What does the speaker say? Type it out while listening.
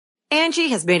Angie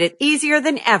has made it easier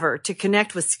than ever to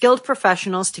connect with skilled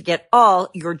professionals to get all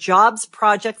your jobs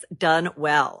projects done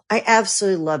well. I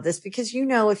absolutely love this because,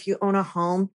 if you own a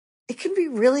home, it can be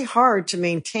really hard to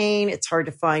maintain. It's hard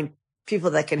to find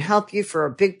people that can help you for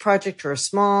a big project or a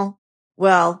small.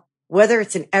 Well, whether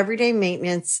it's in everyday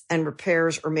maintenance and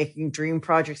repairs or making dream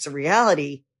projects a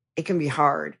reality, it can be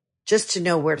hard just to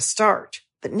know where to start.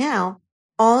 But now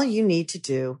all you need to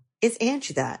do is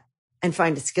Angie that and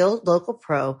find a skilled local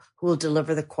pro who will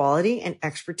deliver the quality and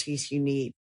expertise you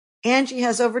need. Angie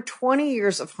has over 20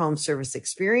 years of home service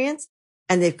experience,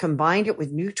 and they've combined it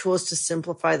with new tools to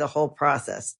simplify the whole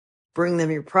process. Bring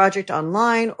them your project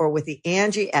online or with the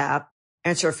Angie app,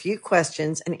 answer a few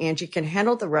questions, and Angie can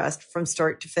handle the rest from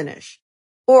start to finish.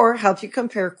 Or help you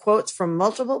compare quotes from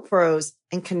multiple pros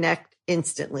and connect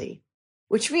instantly,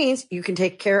 which means you can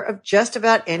take care of just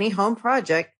about any home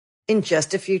project in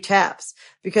just a few taps.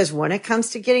 Because when it comes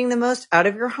to getting the most out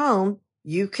of your home,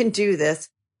 you can do this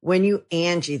when you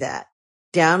Angie that.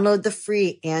 Download the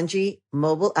free Angie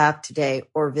mobile app today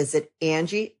or visit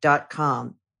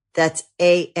Angie.com. That's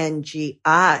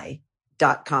ANGI.com.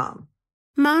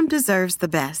 Mom deserves the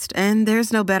best, and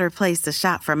there's no better place to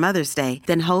shop for Mother's Day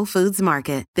than Whole Foods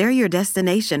Market. They're your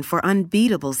destination for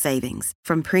unbeatable savings,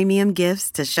 from premium gifts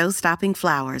to show-stopping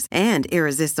flowers and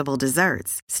irresistible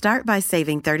desserts. Start by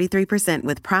saving 33%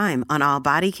 with Prime on all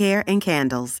body care and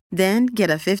candles. Then get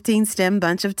a 15-stem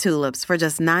bunch of tulips for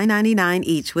just $9.99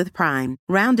 each with Prime.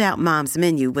 Round out Mom's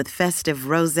menu with festive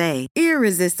rosé,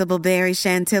 irresistible berry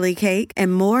chantilly cake,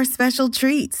 and more special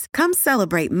treats. Come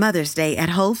celebrate Mother's Day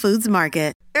at Whole Foods Market.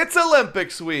 It's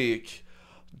Olympics week.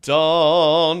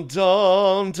 Dun,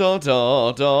 dun, dun,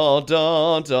 dun, dun,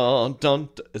 dun, dun, dun.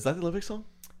 Is that the Olympic song?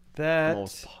 That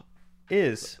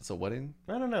is. It's a wedding?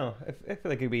 I don't know. I feel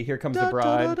like it'd be Here Comes the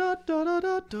Bride.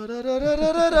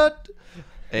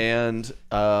 And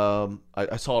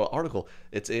I saw an article.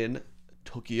 It's in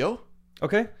Tokyo.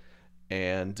 Okay.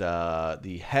 And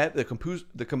the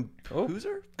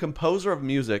composer of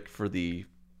music for the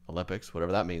Olympics,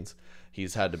 whatever that means,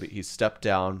 he's stepped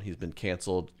down. He's been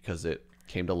canceled because it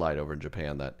came to light over in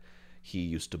Japan that he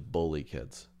used to bully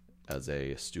kids as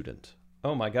a student.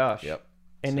 Oh my gosh. Yep.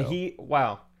 And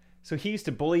so he used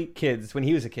to bully kids when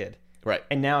he was a kid. Right.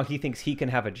 And now he thinks he can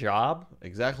have a job?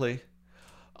 Exactly.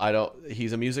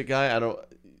 He's a music guy.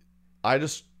 I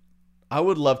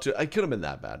would love to. I could have been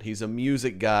that bad. He's a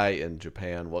music guy in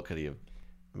Japan. What could he have?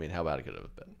 I mean, how bad it could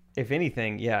have been? If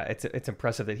anything, yeah, it's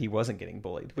impressive that he wasn't getting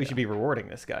bullied. We should be rewarding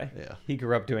this guy. Yeah. He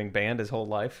grew up doing band his whole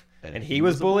life, and he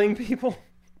was bullying people.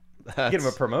 Get him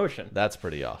a promotion. That's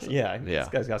pretty awesome. Yeah, this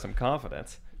guy's got some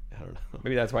confidence. I don't know.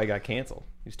 Maybe that's why he got canceled.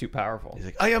 He's too powerful. He's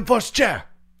like, I am first chair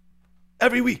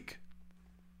every week.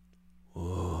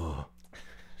 Ooh.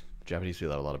 Japanese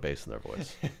people have a lot of bass in their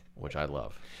voice, which I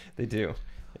love. They do.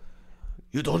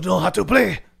 You don't know how to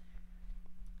play.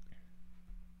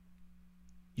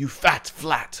 You flat.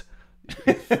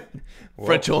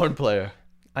 French horn player.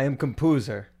 I am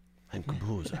composer. I'm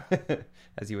composer.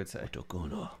 As you would say.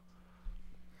 Otokuno.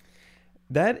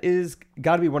 That is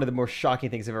got to be one of the more shocking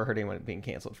things I've ever heard anyone being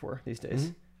canceled for these days.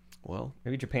 Mm-hmm. Well,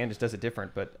 maybe Japan just does it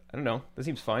different, but I don't know. That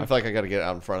seems fine. I feel like I got to get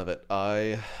out in front of it.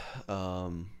 I got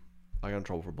in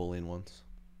trouble for bullying once.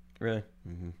 Really?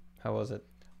 Mm-hmm. How was it?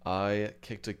 I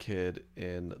kicked a kid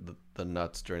in the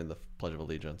nuts during the Pledge of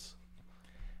Allegiance.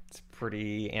 It's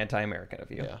pretty anti-American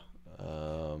of you. Yeah.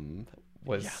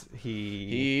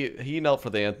 He knelt for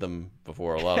the anthem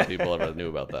before a lot of people ever knew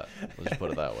about that. Let's just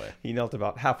put it that way. He knelt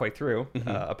about halfway through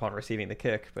upon receiving the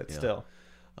kick, but still.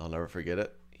 I'll never forget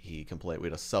it. He complained. We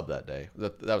had a sub that day.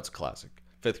 That was classic.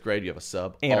 5th grade, you have a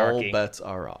sub. Anarchy. All bets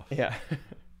are off. Yeah.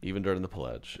 Even during the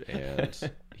pledge. And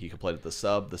he complained at the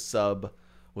sub. The sub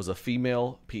was a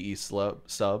female PE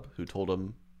sub who told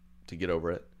him to get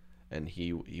over it. And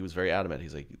he was very adamant.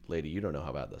 He's like, lady, you don't know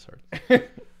how bad this hurts.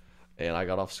 And I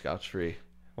got off scotch-free.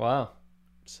 Wow.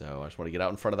 So I just want to get out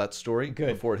in front of that story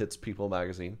before it hits People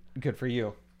magazine. Good for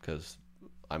you. Because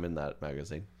I'm in that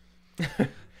magazine.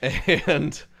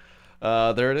 And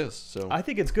there it is. So I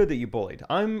think it's good that you bullied.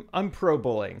 I'm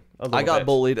pro-bullying a little bit. I got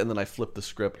bullied, and then I flipped the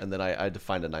script, and then I had to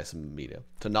find a nice medium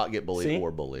to not get bullied or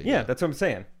bullied. Yeah, that's what I'm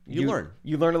saying. You learn.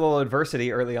 You learn a little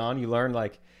adversity early on. You learn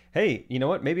like, hey, you know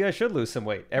what? Maybe I should lose some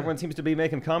weight. Everyone seems to be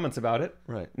making comments about it.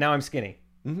 Right. Now I'm skinny.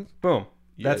 Mm-hmm. Boom.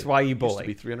 That's why you bully. Used to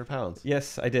be 300 pounds.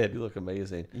 Yes, I did. You look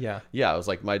amazing. Yeah. Yeah, I was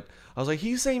like,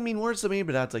 he's saying mean words to me,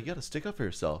 but Dad's like, you got to stick up for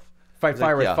yourself. Fight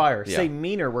fire with fire. Yeah. Say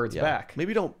meaner words back.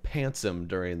 Maybe don't pants him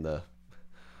during the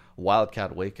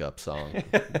Wildcat Wake Up song,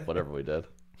 whatever we did.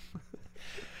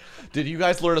 Did you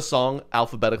guys learn a song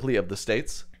alphabetically of the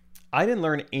states? I didn't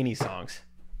learn any songs.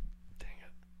 Dang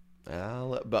it.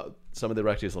 But some of the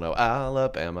rectors will know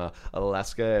Alabama,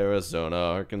 Alaska, Arizona,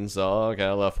 Arkansas,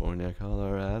 California,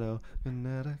 Colorado,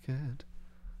 Connecticut.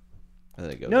 And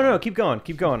then it goes No, on. keep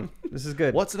going. This is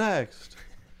good. What's next?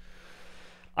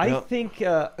 I think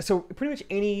so. Pretty much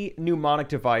any mnemonic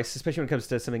device, especially when it comes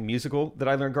to something musical that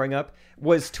I learned growing up,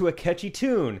 was to a catchy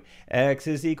tune. X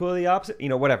is equal to the opposite.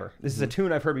 Whatever. This is a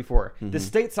tune I've heard before. The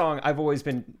state song I've always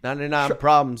been 99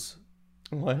 problems,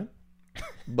 What?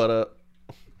 but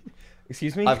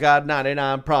Excuse me. I've got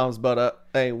 99 problems, but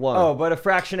ain't one. Oh, but a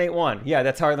fraction ain't one. Yeah,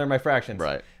 that's how I learned my fractions.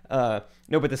 Right.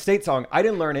 No, but the state song, I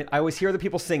didn't learn it. I always hear other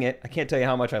people sing it. I can't tell you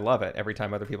how much I love it every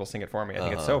time other people sing it for me. I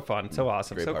think it's so fun, so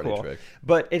awesome, Great so party cool. trick.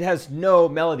 But it has no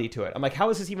melody to it. I'm like, how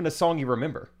is this even a song you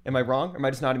remember? Am I wrong? Am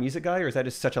I just not a music guy, or is that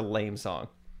just such a lame song?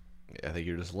 I think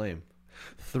you're just lame.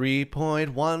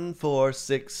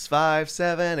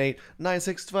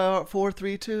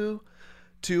 3.14657896432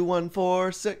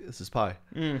 2146. This is pi.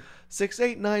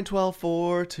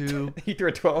 6891242. You threw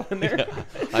a 12 in there?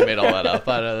 I made all that up.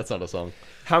 I know that's not a song.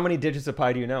 How many digits of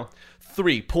pi do you know?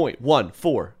 3.14.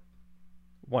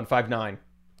 159.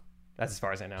 That's as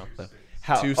far as I know.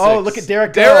 How? 2, 6. Oh, look at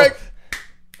Derek. Derek!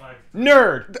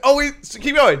 Nerd. Oh,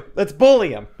 keep going. Let's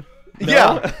bully him. No?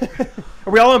 Yeah.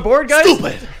 Are we all on board, guys?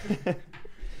 Stupid.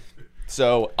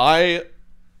 So I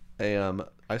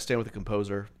stand with the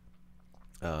composer.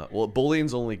 Well,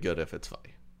 bullying's only good if it's funny.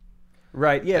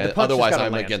 Right. Yeah. The And punch has otherwise, gotta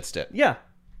I'm land. against it. Yeah.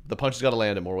 The punch has got to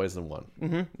land in more ways than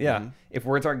one. Yeah. If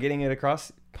words aren't getting it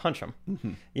across, punch them.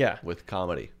 Yeah. With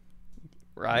comedy.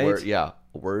 Right.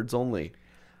 Words only.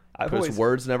 I've Because always,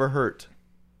 words never hurt.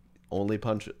 Only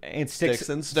punch. and sticks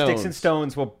and stones. Sticks and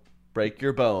stones will. Break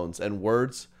your bones. And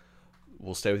words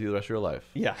will stay with you the rest of your life.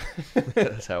 Yeah.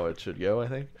 That's how it should go, I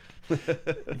think.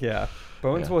 Yeah.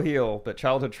 Bones will heal, but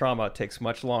childhood trauma takes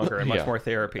much longer and much Yeah. more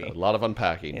therapy. A lot of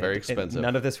unpacking. Very And expensive.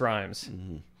 none of this rhymes,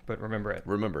 but remember it.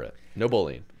 Remember it. No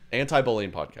bullying.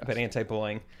 Anti-bullying podcast. But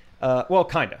anti-bullying, well,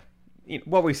 kind of.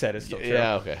 What we said is still true.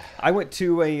 Yeah, okay. I went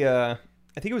to I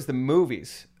think it was the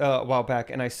movies a while back,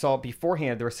 and I saw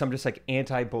beforehand there was some just like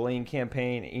anti-bullying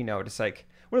campaign. Just like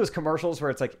one of those commercials where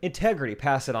it's like integrity,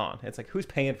 pass it on. It's like, who's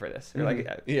paying for this? You're like,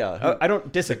 Yeah. I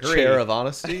don't disagree. Chair of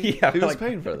honesty? Yeah, Who's like-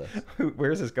 paying for this?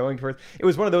 Where is this going towards? It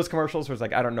was one of those commercials where it's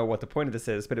like, I don't know what the point of this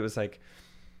is, but it was like,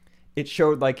 it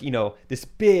showed like, this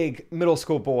big middle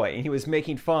school boy, and he was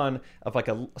making fun of like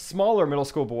a smaller middle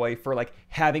school boy for like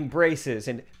having braces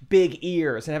and big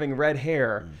ears and having red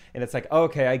hair. And it's like,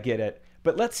 okay, I get it.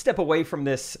 But let's step away from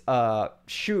this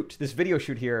this video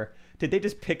shoot here. Did they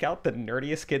just pick out the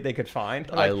nerdiest kid they could find?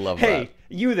 I love hey, that.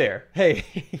 you there. Hey,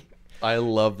 I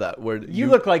love that. Where you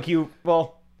look like you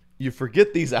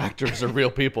forget these actors are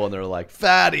real people, and they're like,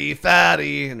 fatty,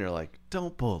 and you're like,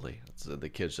 don't bully. So the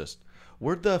kid's just,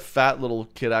 where'd the fat little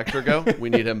kid actor go? We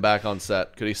need him back on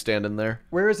set. Could he stand in there?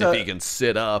 Where is if he can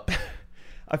sit up?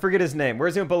 I forget his name.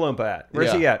 Where's Oompa Loompa at?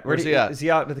 Where's Yeah. he at? Where's he at? Is he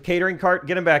out with the catering cart?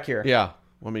 Get him back here. Yeah.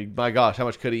 I mean, my gosh, how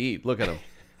much could he eat? Look at him.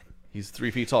 He's 3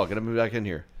 feet tall. Get him back in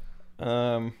here.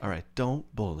 All right, don't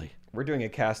bully. We're doing a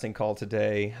casting call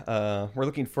today. We're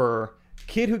looking for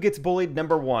kid who gets bullied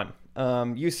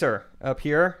 #1. You, sir, up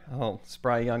here. Oh,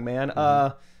 spry young man.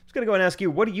 I'm just going to go and ask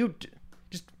you, what do you...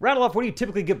 Just rattle off, what do you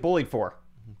typically get bullied for?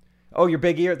 Oh, your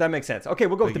big ear? That makes sense. Okay,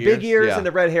 we'll go with the big ears Yeah. and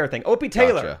the red hair thing. Opie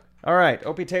Taylor. Gotcha. All right,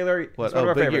 Opie Taylor. What? He's one of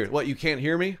our Big favorites. ears. What? You can't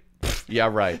hear me? Yeah,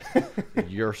 right.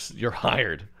 You're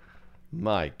hired.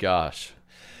 My gosh,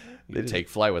 you take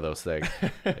flight with those things.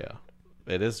 Yeah,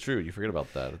 it is true. You forget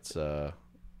about that. It's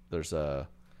there's a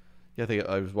yeah. I think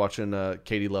I was watching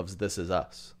Katie Loves This Is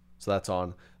Us. So that's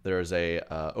on. There's a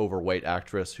overweight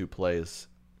actress who plays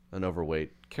an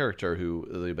overweight character who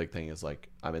the big thing is like,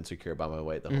 I'm insecure about my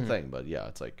weight, the whole thing. But yeah,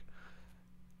 it's like,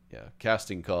 yeah,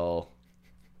 casting call.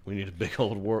 We need a big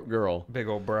old girl. Big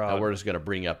old broad. And we're just going to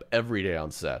bring up every day on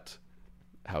set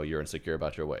how you're insecure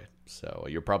about your weight. So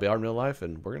you probably are in real life,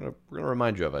 and we're gonna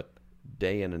remind you of it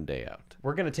day in and day out.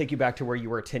 We're going to take you back to where you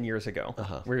were 10 years ago,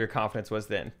 where your confidence was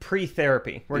then.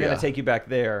 Pre-therapy. We're going to take you back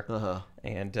there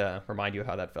and remind you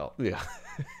how that felt. Yeah.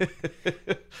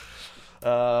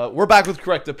 We're back with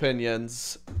Correct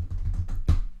Opinions.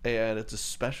 And it's a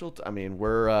special...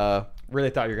 we're... Really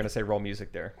thought you were going to say roll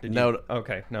music there. Did No. you?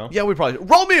 Okay, no? Yeah, we probably...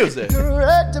 Roll music!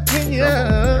 Correct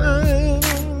opinions.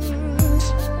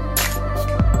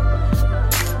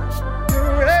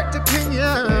 Correct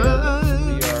opinions.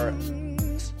 We are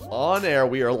on air.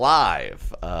 We are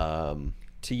live.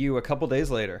 To you a couple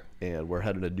days later. And we're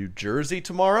heading to New Jersey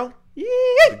tomorrow.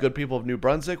 The good people of New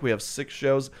Brunswick. We have 6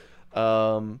 shows.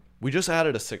 We just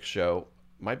added a 6th show.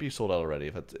 Might be sold out already.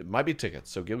 It might be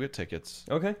tickets, so go get tickets.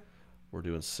 Okay. We're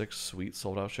doing 6 sweet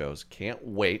sold out shows. Can't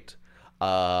wait.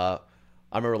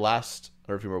 I remember I don't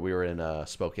know if you remember, we were in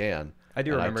Spokane. I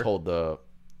do and remember.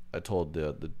 I told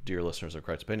the dear listeners of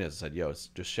Correct Opinions, I said, "Yo, it's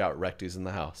just shout Recty's in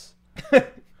the house."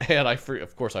 And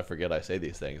of course I forget I say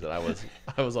these things. And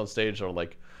I was on stage on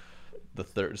like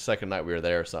the second night we were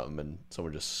there or something, and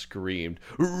someone just screamed,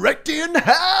 "Recty in the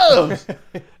house!"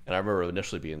 And I remember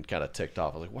initially being kind of ticked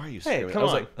off. I was like, "Why are you screaming?" come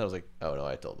on. I was like, "Oh no,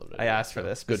 I told them." I asked for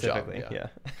this Good job. specifically. Yeah.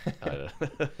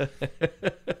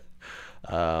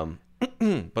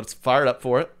 But it's fired up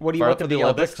for it. What do you Fired want up them for to the yell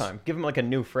Olympics. this time? Give them like a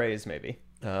new phrase, maybe.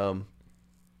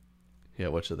 Yeah,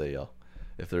 what should they yell?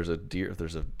 If there's a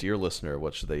dear listener,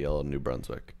 what should they yell in New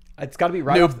Brunswick? It's got to be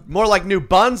right off. More like New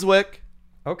Brunswick.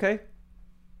 Okay.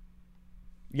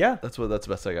 Yeah. That's the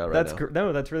best I got right now.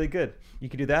 No, that's really good. You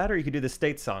could do that, or you could do the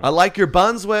state song. I like your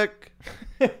Brunswick.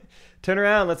 Turn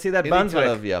around. Let's see that Any Brunswick.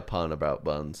 kind of pun about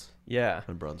buns Yeah.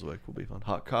 in Brunswick will be fun.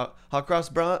 Hot cross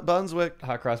Brunswick.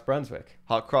 Hot cross Brunswick.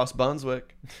 Hot cross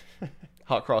Brunswick.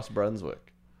 Hot cross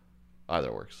Brunswick.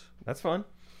 Either works. That's fun.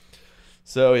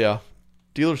 So yeah,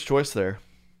 dealer's choice there.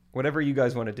 Whatever you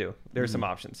guys want to do. There's some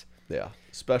options. Yeah,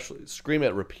 especially scream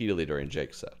it repeatedly during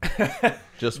Jake's set.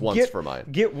 Just once for mine.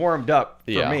 Get warmed up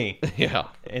for me. Yeah.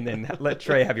 And then let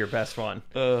Trey have your best one.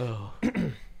 Oh.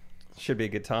 Should be a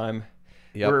good time.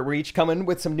 Yep. We're each coming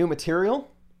with some new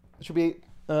material. It should be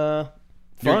fun.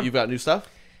 You've got new stuff?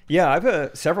 Yeah,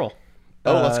 I've several.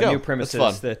 Oh, let's go. New premises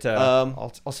That's fun.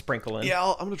 that I'll sprinkle in. Yeah,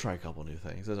 I'm going to try a couple new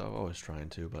things. I'm always trying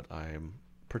to, but I'm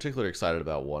particularly excited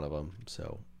about one of them.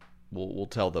 So we'll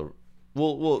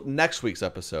next week's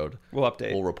episode, We'll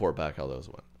update. We'll report back how those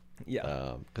went.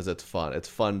 Yeah. Because it's fun. It's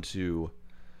fun to,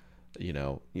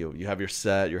 you have your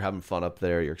set, you're having fun up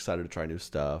there, you're excited to try new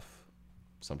stuff.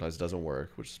 Sometimes it doesn't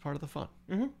work, which is part of the fun.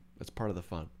 Mm-hmm. It's part of the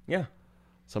fun. Yeah.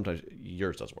 Sometimes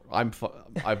yours doesn't work. I've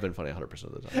been funny 100%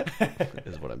 of the time,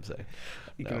 is what I'm saying.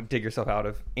 You can dig yourself out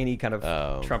of any kind of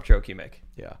Oh. Trump joke you make.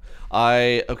 Yeah.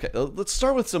 Okay, let's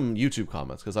start with some YouTube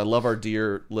comments, because I love our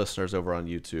dear listeners over on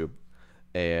YouTube.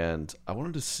 And I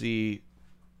wanted to see,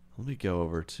 let me go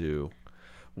over to,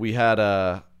 we had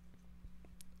a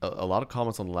lot of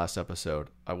comments on the last episode.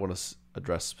 I want to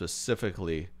address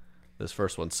specifically this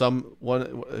first one.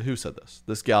 Who said this?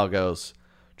 This gal goes,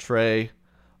 "Trey,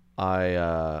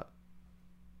 I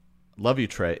love you,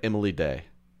 Trey. Emily Day.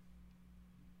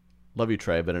 Love you,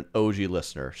 Trey. I've been an OG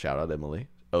listener." Shout out, Emily.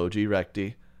 OG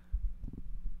Recty.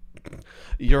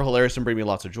 "You're hilarious and bring me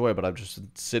lots of joy, but I'm just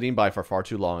sitting by for far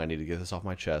too long. I need to get this off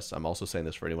my chest. I'm also saying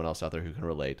this for anyone else out there who can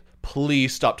relate.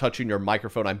 Please stop touching your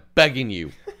microphone. I'm begging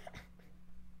you."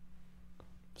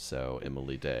 So,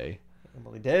 Emily Day.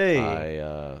 Emily Day.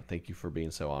 I thank you for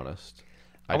being so honest.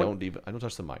 I don't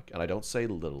touch the mic, and I don't say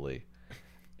literally.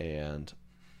 And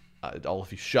all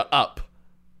of you shut up.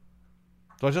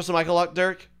 Do I touch the mic a lot,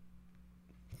 Derek?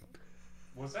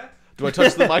 What's that? Do I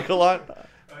touch the mic a lot?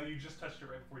 You just touched it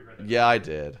right before you read that. Yeah, I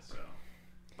did. So.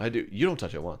 I do. You don't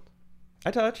touch it once.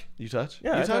 I touch. You touch?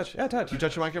 Yeah, you I touch. Yeah, I touch. You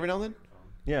touch your mic every now and then?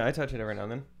 Yeah, I touch it every now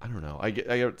and then. I don't know. I get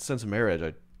a sense of marriage.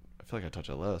 I feel like I touch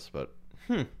it less, but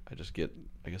I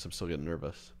guess I'm still getting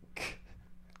nervous.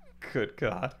 Good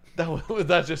God.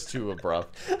 That's just too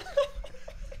abrupt.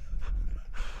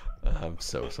 I'm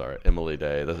so sorry. Emily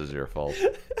Day, this is your fault.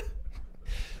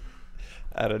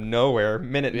 Out of nowhere,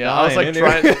 minute 9. I was like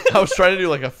anyway. I was trying to do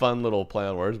like a fun little play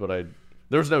on words, but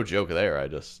there was no joke there. I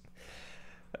just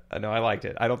No, I liked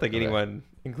it. I don't think anyone,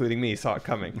 including me, saw it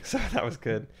coming. So that was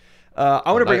good.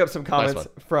 I want to bring up some comments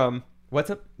from... What's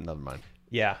up? Never mind.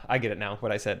 Yeah, I get it now,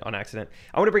 what I said on accident.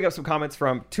 I want to bring up some comments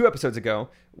from 2 episodes ago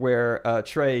where,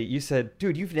 Trey, you said,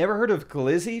 "Dude, you've never heard of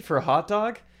glizzy for hot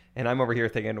dog?" And I'm over here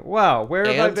thinking, wow, where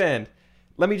have I been?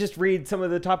 Let me just read some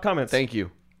of the top comments. Thank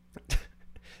you.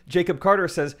 Jacob Carter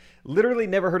says, "Literally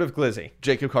never heard of glizzy.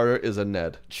 Jacob Carter is a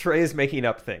Ned." Trey is making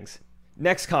up things.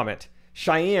 Next comment.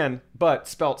 Cheyenne, but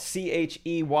spelt Cheyne.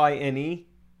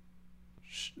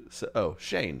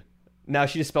 Shane. Now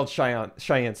she just spelled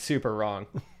Cheyenne super wrong.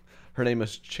 Her name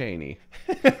is Cheney.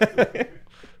 I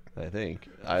think.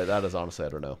 That is honestly, I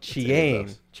don't know.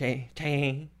 Cheyenne.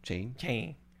 Cheyenne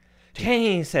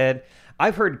said,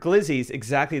 "I've heard glizzies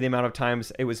exactly the amount of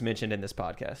times it was mentioned in this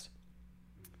podcast."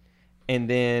 And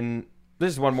then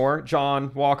there's one more.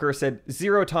 John Walker said,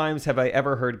 "0 times have I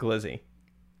ever heard glizzy."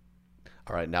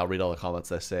 All right, now read all the comments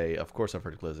that say, "Of course I've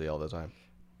heard glizzy all the time.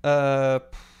 I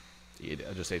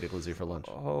just ate a glizzy for lunch."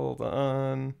 Hold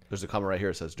on. There's a comment right here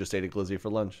that says, "Just ate a glizzy for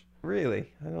lunch."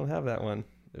 Really? I don't have that one.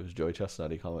 It was Joey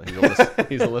Chestnut. He commented.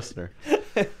 He's a listener.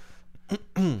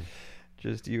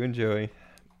 Just you and Joey.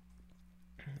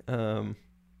 No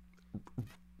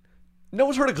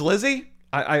one's heard of glizzy?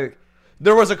 I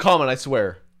There was a comment, I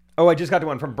swear. I just got to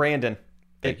one from Brandon.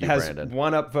 Thank It you, has Brandon.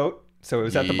 1 up vote. So it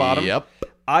was at the bottom. Yep.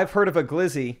 I've heard of a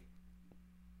glizzy,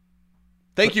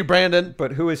 Thank you, Brandon.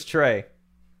 but who is Trey?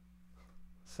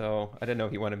 So I didn't know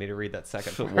if you wanted me to read that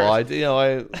second part. Well,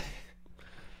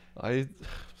 I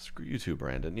screw you too,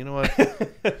 Brandon. You know what?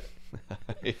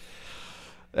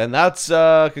 And that's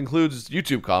concludes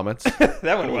YouTube comments. That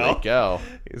went Holy well. cow.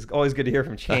 It's always good to hear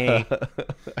from Chain.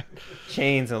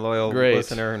 Chain's a loyal Great.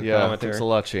 listener and Yeah, commenter. thanks a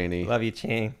lot, Cheney. Love you,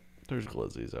 Chain. There's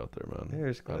glizzies out there, man.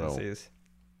 There's I don't- glizzies.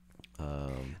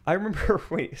 I remember.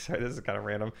 Wait, sorry, this is kind of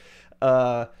random.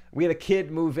 We had a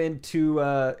kid move into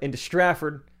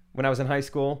Stratford when I was in high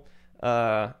school.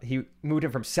 He moved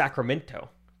in from Sacramento,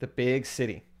 the big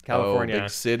city, California. Oh, big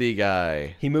city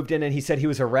guy. He moved in and he said he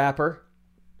was a rapper.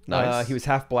 Nice. He was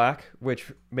half black,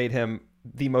 which made him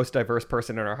the most diverse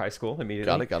person in our high school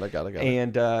immediately. Got it.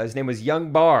 And his name was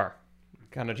Young Bar.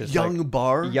 Kind of just Young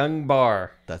Bar? Young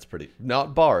Bar. That's pretty.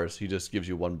 Not bars. He just gives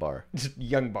you one bar. Just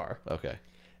Young Bar. Okay.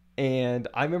 And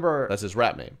I remember... That's his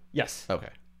rap name. Yes. Okay.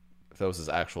 If that was his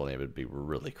actual name, it'd be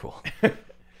really cool.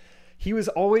 He was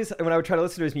always, when I would try to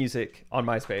listen to his music on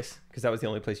MySpace, because that was the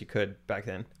only place you could back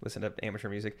then listen to amateur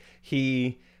music,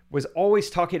 he was always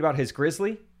talking about his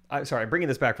grizzly. I'm bringing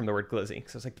this back from the word glizzy,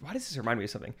 because I was like, why does this remind me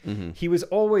of something? Mm-hmm. He was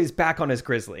always back on his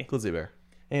grizzly. Glizzy Bear.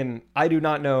 And I do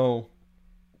not know,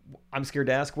 I'm scared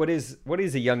to ask, what is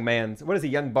a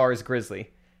young bar's grizzly?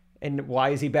 And why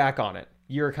is he back on it?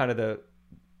 You're kind of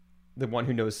the one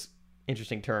who knows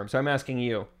interesting terms. So I'm asking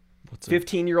you,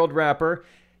 15-year-old rapper,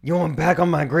 yo, I'm back on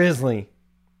my grizzly.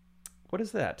 What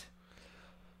is that?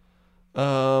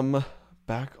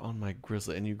 Back on my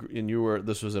grizzly. And you were,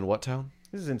 this was in what town?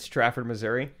 This is in Stratford,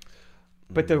 Missouri.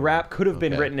 But the rap could have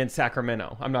been Okay. written in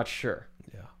Sacramento. I'm not sure.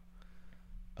 Yeah.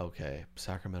 Okay.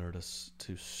 Sacramento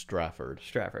to Stratford.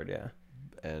 Stratford, yeah.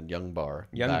 And Young Bar.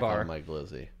 Young back Bar. on my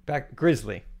glizzy.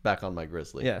 Grizzly. Back on my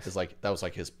grizzly. Yes. It's like, that was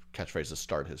like his catchphrase to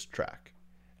start his track.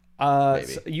 So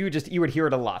you would hear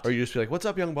it a lot. Or you just be like, what's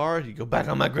up, Young Bar? You go, back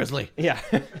on my grizzly. Yeah.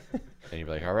 And you'd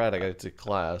be like, all right, I got to get to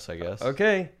class, I guess.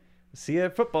 Okay. See you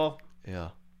at football. Yeah.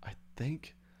 I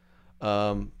think,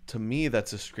 to me, that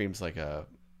just screams like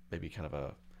maybe kind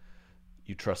of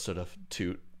you trusted a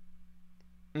toot.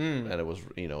 And it was,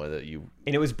 that you,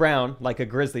 And it was brown, like a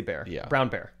grizzly bear. Yeah. Brown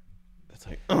bear.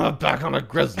 it's like, back on a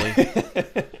grizzly.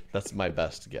 That's my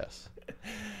best guess.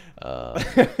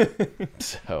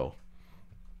 So,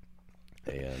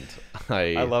 and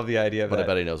I love the idea of but that. I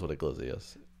bet he knows what a glizzy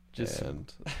is. Just-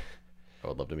 and I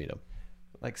would love to meet him.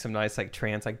 Like some nice like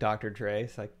trance like Dr. Dre.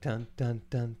 It's like dun dun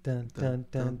dun dun dun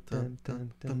dun dun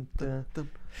dun dun dun.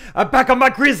 I'm back on my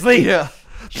grizzly. Yeah.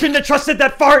 Shouldn't have trusted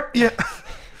that fart. Yeah.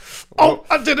 Oh,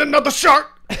 I did another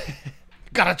shark.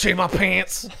 Gotta change my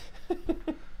pants.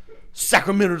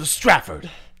 Sacramento to Stratford.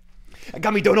 I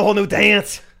got me doing a whole new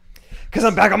dance. Cause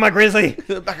I'm back on my grizzly.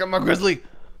 Back on my grizzly.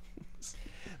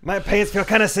 My pants feel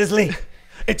kind of sizzly.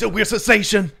 It's a weird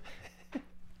sensation.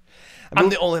 I'm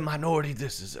the only minority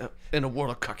this is in a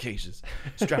world of Caucasians.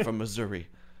 Stratford, Missouri.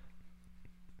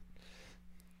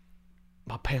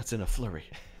 My pants in a flurry.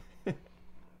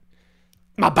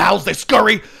 My bowels, they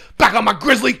scurry. Back on my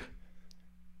grizzly.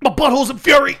 My butthole's in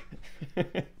fury.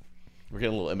 We're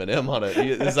getting a little Eminem on it.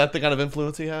 Is that the kind of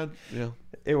influence he had? Yeah.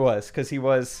 It was because he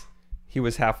was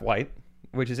half white,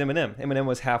 which is Eminem. Eminem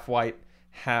was half white,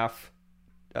 half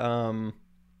albino.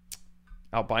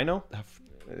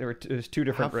 There's two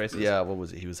different races. Yeah, what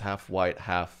was it? He was half white,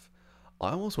 half...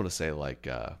 I almost want to say like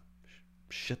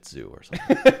Shih Tzu or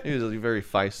something. He was a very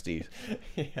feisty,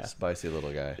 spicy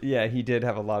little guy. Yeah, he did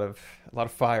have a lot of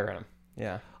fire in him.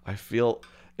 Yeah. I feel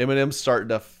Eminem's starting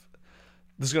to...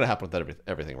 This is going to happen with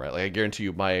everything, right? Like I guarantee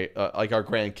you, my like our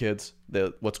grandkids,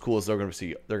 what's cool is they're going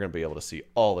to be able to see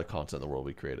all the content in the world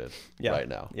we created right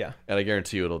now. Yeah. And I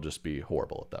guarantee you, it'll just be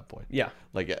horrible at that point. Yeah.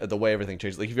 Like the way everything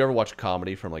changes. Like if you ever watched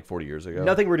comedy from like 40 years ago,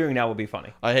 Nothing we're doing now will be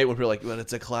funny. I hate when people are like, "But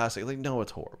it's a classic." Like, no,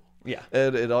 it's horrible. Yeah.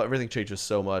 Everything changes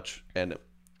so much, and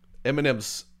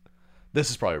Eminem's.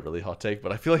 This is probably a really hot take,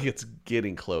 but I feel like it's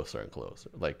getting closer and closer.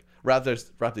 Like rap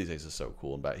these days is so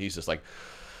cool and bad. He's just like.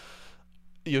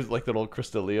 You like that old Chris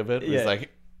D'Elia bit? Yeah. He's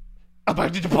like, I'm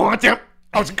about to point them.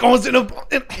 I was going to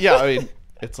the... Yeah, I mean,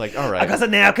 it's like, all right. I got some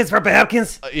napkins for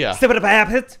Babkins. Yeah. Stick with the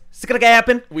Babkins. Stick with the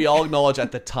happen. We all acknowledge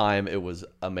at the time it was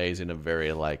amazing and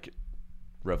very, like,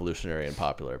 revolutionary and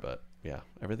popular. But, yeah,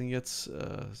 everything gets...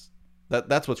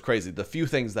 That's what's crazy. The few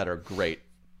things that are great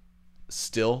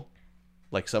still,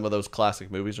 like some of those classic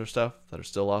movies or stuff that are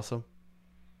still awesome,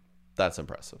 that's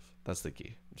impressive. That's the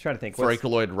key. I'm trying to think. Frank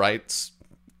Lloyd Wright's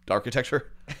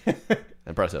architecture,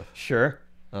 impressive. Sure.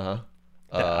 The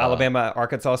Alabama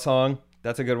Arkansas song.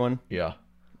 That's a good one. Yeah.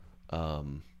 A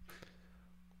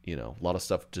lot of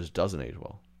stuff just doesn't age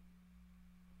well.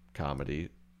 comedy.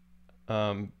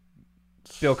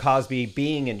 Bill Cosby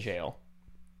being in jail.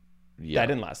 Yeah, That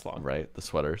didn't last long. right? The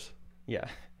sweaters. Yeah.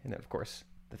 And then, of course,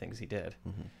 the things he did.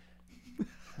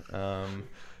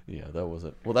 Yeah, that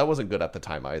wasn't good at the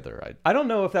time either. I don't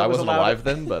know if that I was wasn't allowed. alive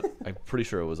then, but I'm pretty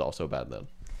sure it was also bad then.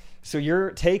 So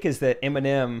your take is that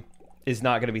Eminem is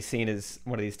not going to be seen as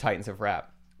one of these titans of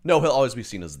rap. No, he'll always be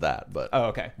seen as that, but Oh,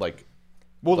 okay. like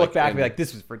We'll look like, back and be and- like,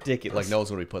 this was ridiculous. like no one's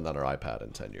gonna be putting that on their iPad in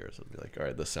 10 years. It'll be like, all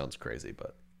right, this sounds crazy,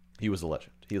 but he was a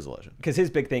legend. He is a legend. Because his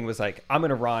big thing was like, I'm going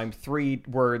to rhyme 3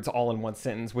 words all in one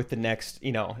sentence with the next,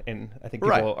 and I think people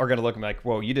Right. are going to look at me like,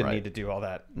 whoa, you didn't Right. need to do all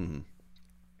that. Mm-hmm.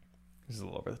 This is a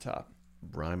little over the top.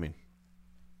 Rhyming,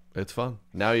 it's fun.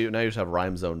 Now you just have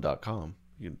rhymezone.com.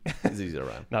 It's easy to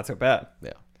rhyme. Not so bad.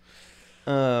 Yeah.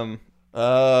 Um,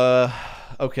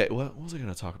 Okay. What was I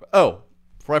going to talk about? Oh,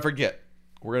 before I forget,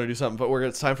 we're going to do something, but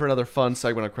it's time for another fun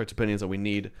segment on Correct Opinions, and we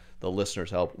need the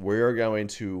listeners' help. We're going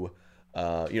to,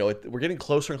 we're getting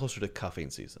closer and closer to cuffing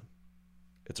season.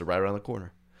 It's right around the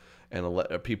corner, and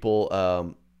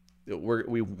people,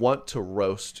 we want to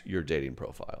roast your dating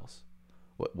profiles.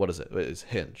 What is it? It's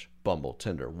Hinge, Bumble,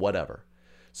 Tinder, whatever.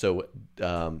 So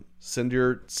send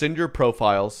your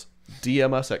profiles.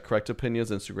 DM us at Correct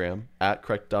Opinions Instagram at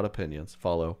correct.opinions.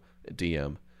 Follow,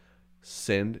 DM.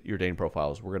 Send your dating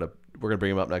profiles. We're gonna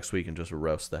bring them up next week and just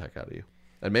roast the heck out of you.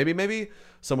 And maybe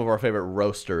some of our favorite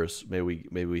roasters. Maybe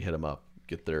we hit them up.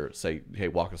 Say, hey,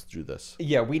 walk us through this.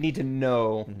 yeah, we need to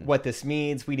know Mm-hmm. what this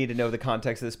means. We need to know the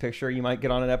context of this picture. You might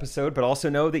get on an episode, but also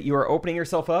know that you are opening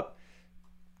yourself up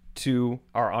to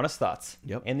our honest thoughts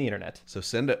Yep. and the internet. So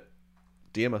send it.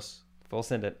 DM us. Full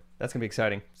send it. That's going to be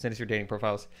exciting. Send us your dating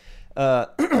profiles.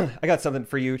 I got something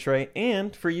for you, Trey,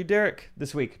 and for you, Derek,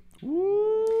 this week.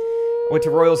 I went to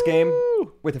Royals game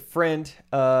with a friend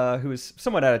who was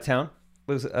somewhat out of town,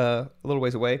 was a little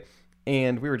ways away,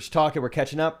 and we were just talking. We're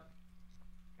catching up,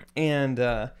 and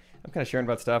I'm kind of sharing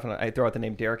about stuff, and I throw out the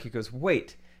name Derek. He goes,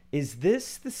 wait, is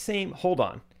this the same? Hold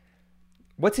on.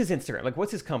 What's his Instagram? Like,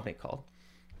 what's his company called?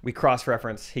 We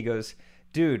cross-reference. He goes,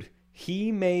 dude,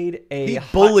 he made a... He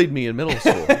bullied me in middle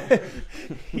school.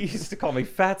 He used to call me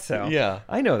Fatso. Yeah.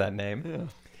 I know that name. Yeah.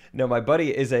 No, my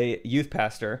buddy is a youth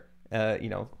pastor,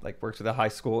 works with a high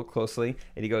school closely.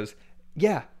 And he goes,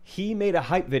 yeah, he made a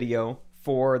hype video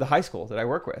for the high school that I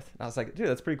work with. And I was like, dude,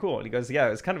 that's pretty cool. And he goes, yeah,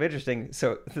 it was kind of interesting.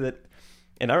 So that,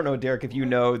 and I don't know, Derek, if you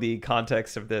know the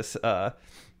context of this, of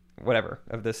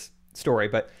this story,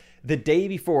 but the day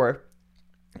before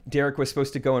Derek was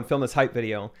supposed to go and film this hype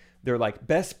video, their like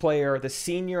best player, the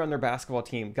senior on their basketball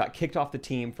team, got kicked off the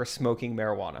team for smoking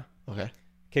marijuana. Okay.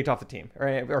 Kicked off the team,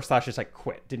 or slash just like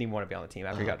quit. Didn't even want to be on the team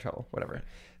after he got in trouble, whatever.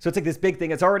 So it's like this big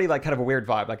thing. It's already like kind of a weird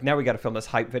vibe. Like now we got to film this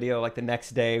hype video. Like the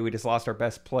next day we just lost our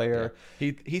best player.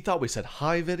 He thought we said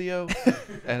hi video,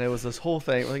 and it was this whole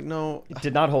thing. Like no, It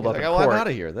did not hold up like, in well, I'm court. out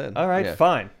of here then. All right, Yeah.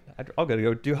 fine. I'll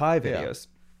go do high videos.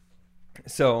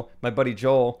 So my buddy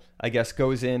Joel, I guess,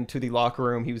 goes into the locker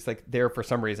room. He was like there for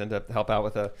some reason to help out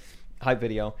with a hype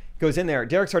video. Goes in there.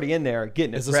 Derek's already in there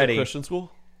getting Is it this ready. a Christian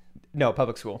school? No,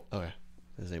 public school. Okay.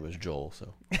 His name was Joel,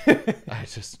 so I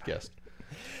just guessed.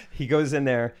 He goes in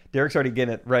there. Derek's already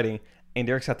getting it ready, and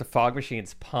Derek's got the fog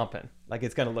machines pumping, like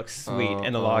it's gonna look sweet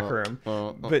in the locker room.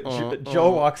 But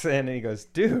Joel walks in and he goes,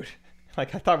 "Dude,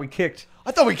 like I thought we kicked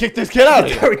this kid out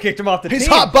of here. we kicked him off the He's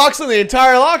team. hotboxing the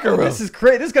entire locker room. This is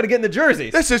great. This got to get in the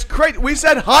jerseys. This is great. We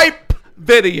said hype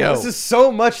video. This is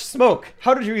so much smoke.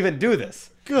 How did you even do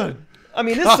this? good. I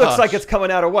mean, this Gosh. looks like it's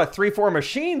coming out of what 3-4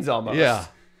 machines almost. Yeah.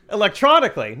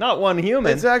 Electronically, not one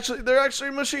human. They're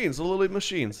actually machines, literally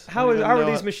machines. How are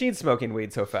these machines smoking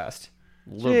weed so fast?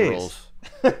 liberals?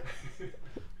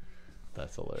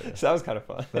 That's hilarious. So that was kind of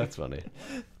fun. That's funny.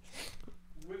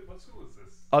 What school is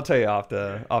this? I'll tell you off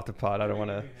the pod. I don't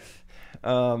want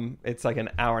to. It's like an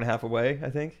hour and a half away, I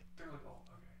think.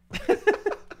 They're like, oh, okay.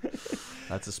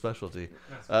 That's a specialty.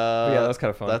 But yeah, that was kind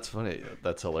of fun. That's funny.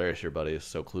 That's hilarious. Your buddy is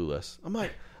so clueless. I'm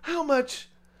like, how much?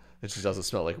 It just doesn't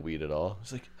smell like weed at all.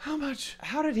 It's like, how much?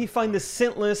 How did he find this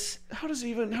scentless? How does he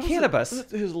even? How does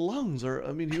Cannabis. his lungs are.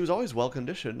 I mean, he was always well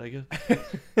conditioned. I guess.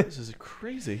 This is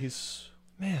crazy. He's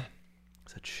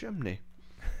a chimney.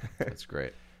 That's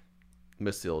great.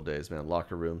 Miss the old days, man.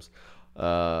 Locker rooms.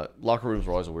 Locker rooms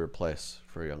were always a weird place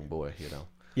for a young boy. You know.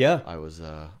 Yeah. I was.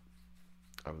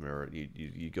 I remember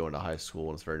you go into high school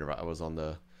and it's very nervous. I was in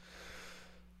the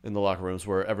locker rooms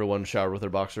where everyone showered with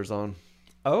their boxers on.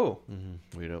 Oh.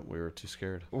 We were too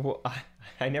scared. Well,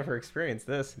 I never experienced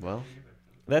this. Well,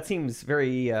 That seems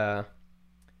very.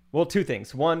 Well, two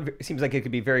things. One, it seems like it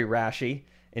could be very rashy.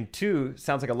 And two,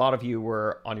 sounds like a lot of you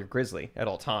were on your Grizzly at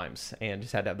all times and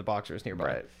just had to have the boxers nearby.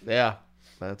 right. Yeah,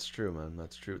 that's true, man.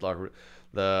 That's true.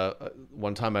 The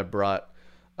one time I brought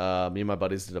me and my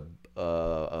buddies did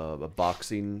a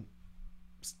boxing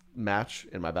match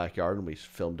in my backyard, and we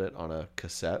filmed it on a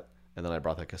cassette, and then I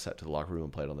brought that cassette to the locker room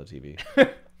and played on the TV.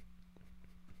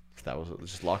 That was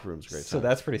just locker room's great. So time.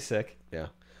 that's pretty sick. Yeah,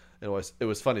 it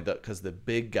was funny that because the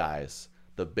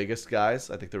biggest guys,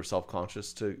 I think they were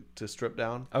self-conscious to strip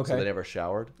down. Okay. So they never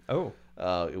showered. Oh,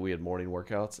 We had morning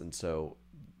workouts, and so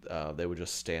they would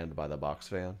just stand by the box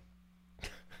fan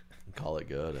and call it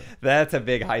good. And that's a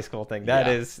big high school thing. That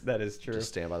Yeah. is true. just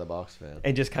stand by the box fan.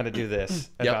 And just kind of do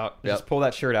this Yep. just pull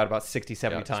that shirt out about 60,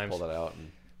 70 Just times. pull that out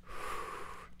and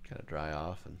kind of dry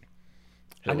off and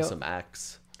I hit with know- some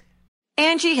Axe.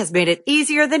 Angie has made it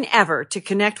easier than ever to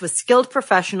connect with skilled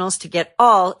professionals to get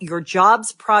all your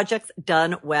jobs projects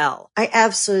done well. I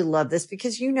absolutely love this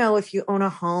because, if you own a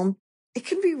home, it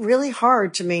can be really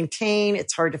hard to maintain.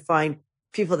 It's hard to find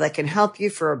people that can help you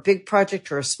for a big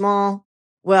project or a small.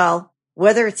 Well,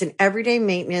 whether it's in everyday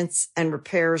maintenance and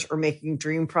repairs or making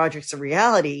dream projects a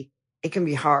reality, it can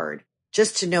be hard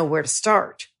just to know where to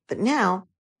start. But now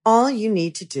all you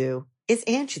need to do is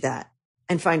Angie that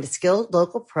and find a skilled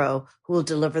local pro who will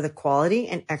deliver the quality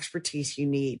and expertise you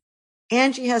need.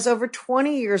 Angie has over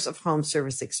 20 years of home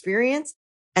service experience,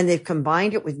 and they've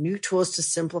combined it with new tools to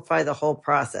simplify the whole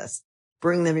process.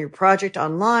 Bring them your project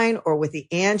online or with the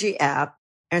Angie app,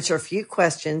 answer a few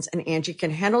questions, and Angie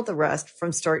can handle the rest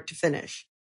from start to finish.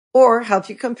 Or help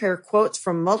you compare quotes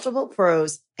from multiple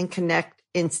pros and connect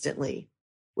instantly,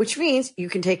 which means you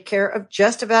can take care of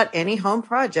just about any home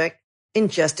project in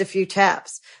just a few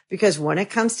taps. Because when it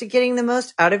comes to getting the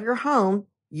most out of your home,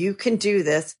 you can do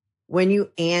this when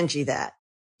you Angie that.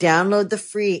 Download the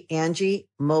free Angie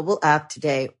mobile app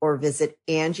today or visit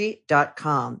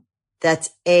Angie.com. That's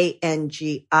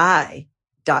ANGI.com.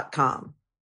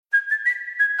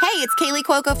 Hey, it's Kaylee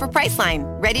Cuoco for Priceline.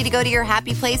 Ready to go to your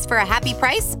happy place for a happy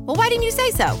price? Well, why didn't you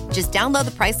say so? Just download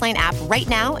the Priceline app right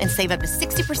now and save up to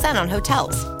 60% on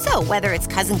hotels. So whether it's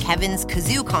Cousin Kevin's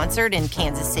Kazoo Concert in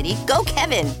Kansas City, go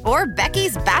Kevin, or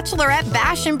Becky's Bachelorette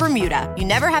Bash in Bermuda, you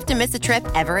never have to miss a trip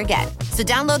ever again. So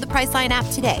download the Priceline app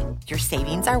today. Your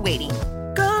savings are waiting.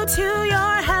 Go to your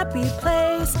happy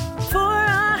place for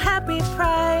a happy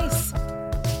price.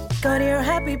 Go to your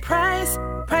happy price,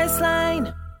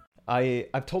 Priceline.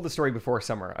 I've told the story before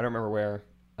somewhere. I don't remember where,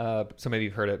 so maybe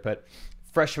you've heard it. But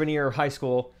freshman year of high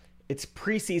school, it's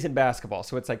preseason basketball.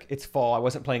 So it's fall. I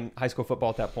wasn't playing high school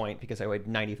football at that point because I weighed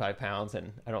 95 pounds,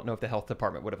 and I don't know if the health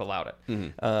department would have allowed it.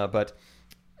 But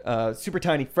super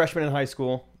tiny, freshman in high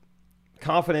school.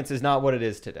 Confidence is not what it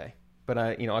is today. But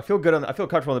I feel good. I feel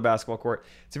comfortable on the basketball court.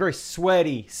 It's a very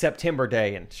sweaty September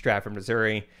day in Stratford,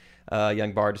 Missouri.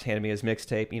 Young Bard just handed me his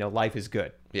mixtape. Life is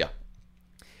good. Yeah.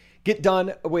 Get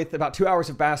done with about 2 hours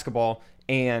of basketball,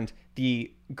 and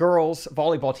the girls'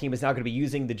 volleyball team is now going to be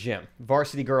using the gym.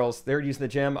 Varsity girls, they're using the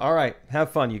gym. All right,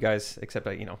 have fun, you guys. Except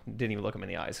I, didn't even look them in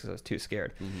the eyes because I was too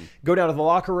scared. Go down to the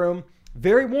locker room.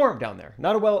 Very warm down there.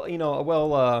 Not a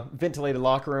well ventilated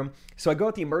locker room. So I go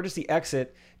at the emergency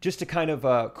exit just to kind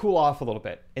of cool off a little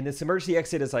bit. And this emergency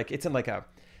exit is it's in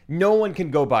no one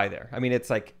can go by there. I mean, it's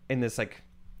in this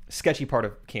sketchy part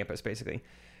of campus basically.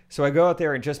 So I go out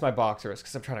there in just my boxers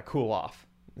because I'm trying to cool off.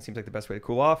 It seems like the best way to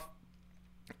cool off.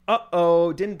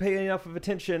 Didn't pay enough of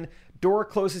attention. Door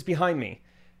closes behind me.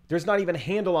 There's not even a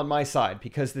handle on my side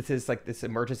because this is this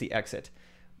emergency exit.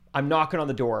 I'm knocking on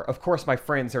the door. Of course, my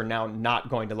friends are now not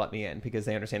going to let me in because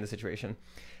they understand the situation.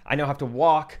 I now have to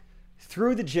walk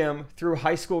through the gym, through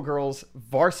high school girls'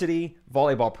 varsity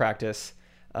volleyball practice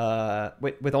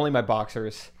with only my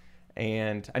boxers.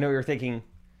 And I know you're thinking,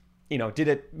 did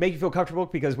it make you feel comfortable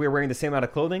because we were wearing the same amount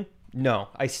of clothing? No,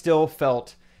 I still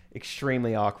felt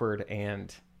extremely awkward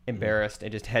and embarrassed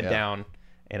and just head down,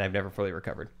 and I've never fully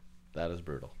recovered. That is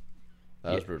brutal.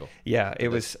 That was brutal. Yeah, it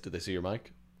was. Did they see your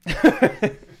mic?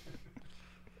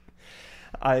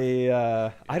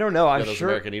 I don't know. I'm those sure.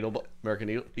 American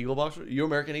Eagle boxer. You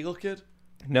American Eagle kid?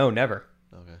 No, never.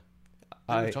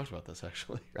 Okay. We talked about this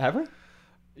actually. Have we?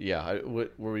 Yeah. Were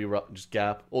we just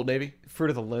Gap? Old Navy? Fruit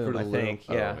of the Loom, I think.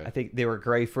 Oh, Yeah, okay. I think they were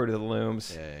gray Fruit of the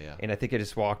Looms. Yeah. And I think I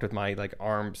just walked with my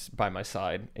arms by my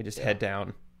side and just head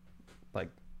down,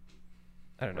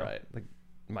 I don't know, Right. like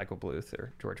Michael Bluth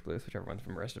or George Bluth, whichever one's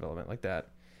from Arrested Development, like that.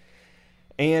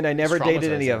 And I never It's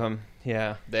dated any of traumatizing. them.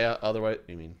 Yeah. Otherwise,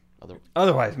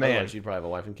 Otherwise, man. Otherwise, you'd probably have a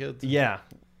wife and kids. Yeah.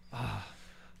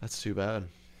 That's too bad.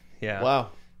 Yeah.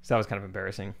 Wow. So that was kind of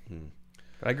embarrassing.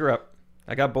 But I grew up.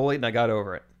 I got bullied and I got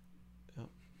over it. Yep.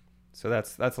 So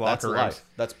that's locker That's rooms. life.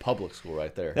 That's public school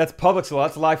right there. That's public school.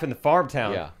 That's life in the farm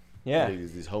town. Yeah. Yeah.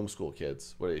 These homeschool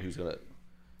kids. Who's gonna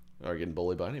are getting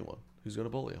bullied by anyone? Who's gonna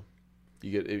bully them?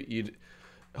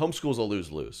 homeschool's a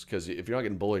lose-lose because if you're not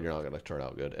getting bullied, you're not going to turn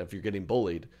out good. If you're getting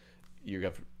bullied, you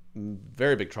have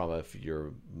very big trauma if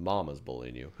your mom is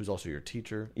bullying you, who's also your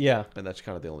teacher. Yeah. And that's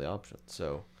kind of the only option.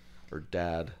 So, or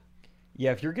dad.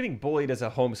 Yeah, if you're getting bullied as a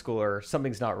homeschooler,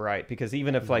 something's not right. Because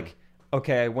even if, like,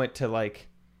 okay, I went to, like,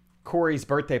 Corey's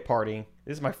birthday party.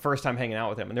 This is my first time hanging out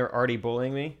with him, and they're already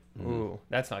bullying me. Ooh,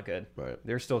 that's not good. Right.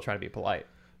 They're still trying to be polite.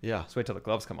 Yeah. Let's wait till the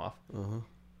gloves come off.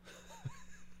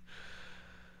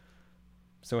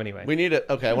 So anyway. We need it.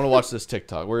 Okay, I want to watch this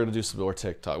TikTok. We're going to do some more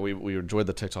TikTok. We enjoyed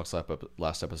the TikToks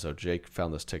last episode. Jake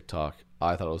found this TikTok.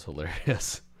 I thought it was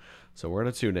hilarious. So we're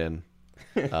going to tune in.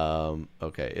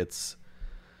 Okay, it's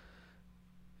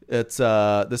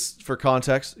this, for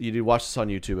context, you do watch this on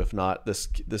YouTube. If not, this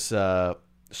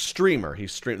streamer,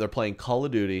 they're playing Call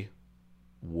of Duty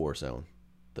Warzone,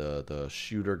 the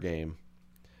shooter game,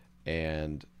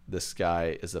 and this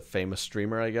guy is a famous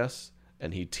streamer, I guess,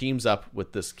 and he teams up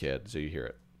with this kid. So you hear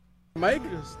it. Mike?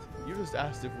 You just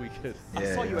asked if we could. I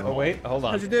saw you. Oh wait, hold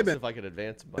on. How's your day been? If I could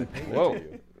advance my payment Whoa.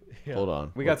 to you. Hold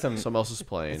on. We got some else is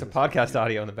playing. It's a podcast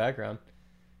audio in the background.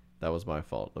 That was my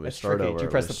fault. Let me That's start tricky. over. Did you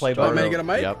press Let me the play start button? Man, you got a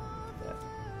mic? Yep.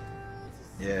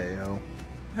 Yeah, yo.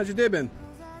 How's your day been?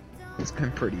 It's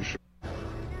been pretty shit. All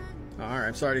right,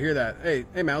 I'm sorry to hear that. Hey,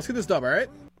 man, let's get this dub, all right?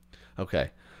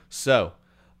 Okay. So,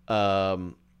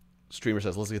 streamer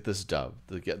says, let's get this dub.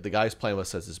 The guy's playing with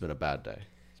says it's been a bad day.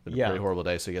 It's been a pretty horrible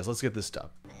day. So he goes, let's get this dub.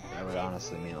 That would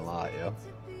honestly mean a lot, yo.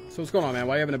 So what's going on, man?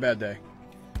 Why are you having a bad day?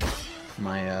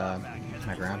 My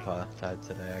grandpa died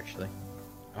today, actually.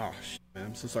 Oh, shit, man.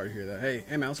 I'm so sorry to hear that. Hey,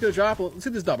 man, let's get a drop. Let's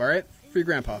get this dub, all right? For your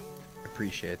grandpa.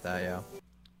 Appreciate that, yo.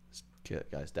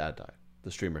 Guy's dad died.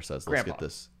 The streamer says, let's Grandpa. get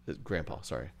this. Grandpa,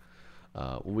 sorry.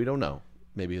 Well, we don't know.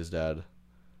 Maybe his dad.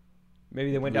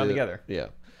 Maybe they went down together. Yeah.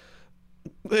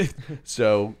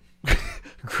 So,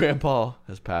 Grandpa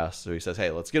has passed. So he says,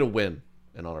 hey, let's get a win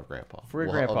in honor of Grandpa. For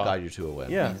your grandpa. I'll guide you to a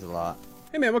win. Yeah. Means a lot.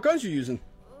 Hey, man, what guns you using?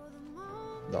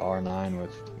 The R9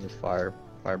 with fire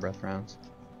breath rounds.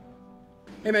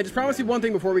 Hey, man, just promise me one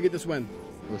thing before we get this win.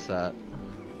 What's that?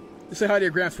 Just say hi to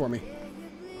your gramps for me.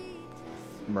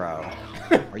 Bro.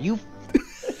 Are you...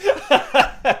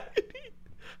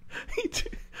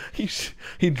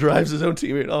 he drives his own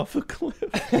teammate off a cliff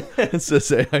and says,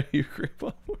 "Say hi to your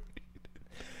grandpa."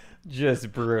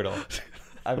 Just brutal.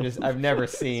 I've never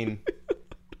seen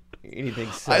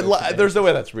anything so. There's no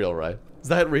way that's real, right? Is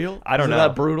that real? I don't know. Is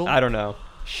that brutal? I don't know.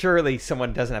 Surely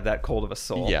someone doesn't have that cold of a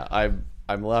soul. Yeah,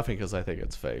 I'm laughing because I think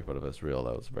it's fake, but if it's real,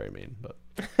 that was very mean.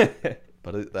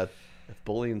 But if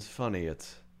bullying's funny,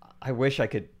 it's. I wish I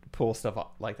could pull stuff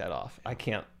like that off. I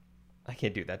can't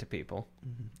do that to people.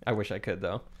 I wish I could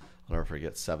though. I'll never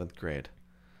forget 7th grade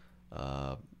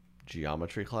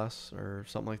geometry class or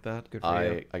something like that. Good for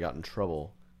you. I got in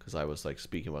trouble because I was like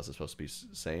speaking what I was supposed to be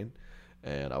saying,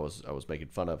 and I was making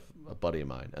fun of a buddy of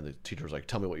mine, and the teacher was like,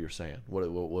 "Tell me what you're saying. What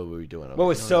were we doing?" What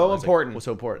was so important? What's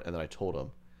so important? And then I told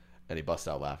him, and he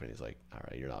busted out laughing. He's like, "All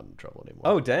right, you're not in trouble anymore."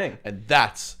 Oh dang! And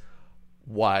that's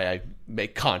why I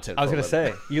make content. I was gonna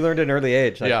say you learned at an early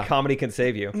age. Like, Yeah. comedy can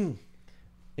save you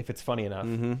if it's funny enough.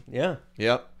 Yeah.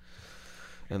 Yep.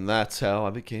 And that's how I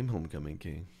became Homecoming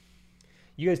King.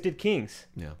 You guys did Kings.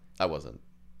 Yeah, I wasn't.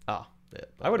 Oh,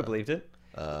 It, I would have believed it.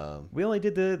 We only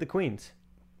did the Queens.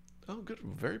 Oh, good.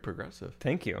 Very progressive.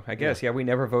 Thank you. I guess. Yeah, we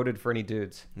never voted for any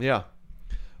dudes. Yeah.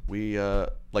 We,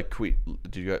 like Queen.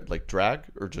 Did you like drag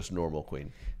or just normal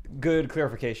Queen? Good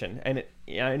clarification. And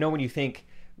I know when you think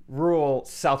rural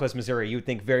Southwest Missouri, you would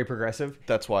think very progressive.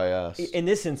 That's why I asked. In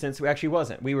this instance, we actually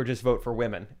wasn't. We were just vote for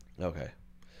women. Okay.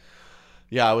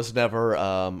 Yeah, I was never.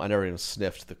 I never even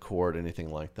sniffed the court, anything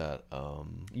like that.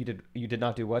 You did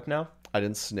not do what now? I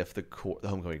didn't sniff the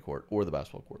homecoming court, or the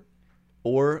basketball court,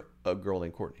 or a girl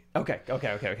named Courtney. Okay. So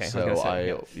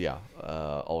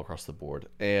all across the board,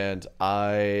 and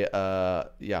my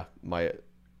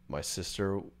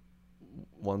sister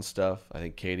won stuff. I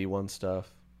think Katie won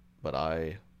stuff, but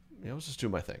I was just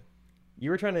doing my thing. You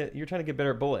were trying to get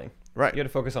better at bullying, Right. You had to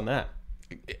focus on that.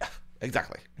 Yeah,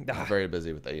 exactly. I was very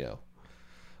busy with that.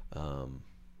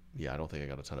 I don't think I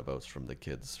got a ton of votes from the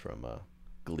kids from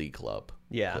Glee Club.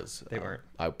 Yeah, 'cause, they weren't.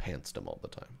 I pantsed them all the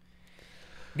time.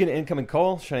 Get an incoming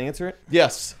call. Should I answer it?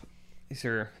 Yes. These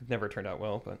never turned out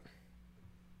well, but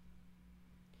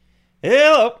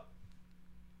hello.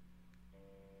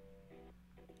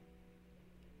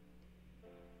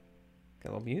 Got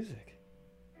a little music.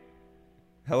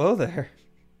 Hello there.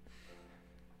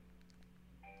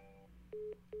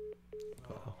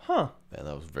 Huh. Man,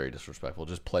 that was very disrespectful.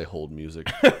 Just play hold music.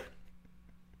 Oh,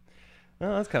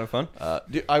 that's kind of fun.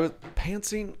 Dude, I was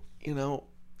pantsing,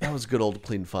 that was good old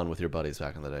clean fun with your buddies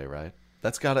back in the day, right?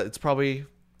 It's probably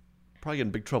Probably get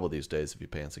in big trouble these days if you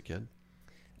pants a kid.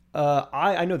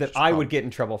 I know that I would get in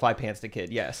trouble if I pantsed a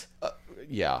kid. Yes.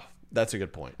 Yeah, that's a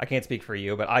good point. I can't speak for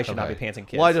you, but I should not be pantsing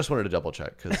kids. Well, I just wanted to double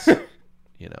check because,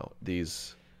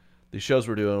 these shows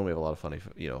we're doing, we have a lot of funny.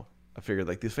 I figured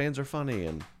like these fans are funny,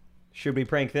 and should we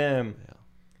prank them? Yeah.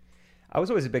 I was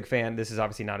always a big fan. This is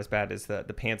obviously not as bad as the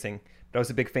pantsing, but I was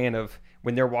a big fan of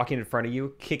when they're walking in front of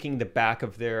you, kicking the back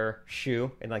of their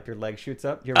shoe and like their leg shoots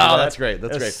up. You ever do that? That's great.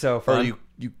 That's great. So fun. Or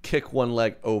you kick one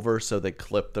leg over so they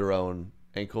clip their own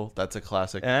ankle. That's a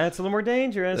classic. That's a little more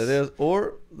dangerous. It is.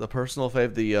 Or the personal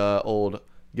fave, the old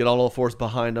get on all fours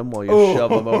behind them while you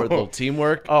shove them over. The little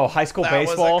teamwork. Oh, high school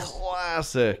baseball. Was a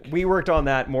classic. We worked on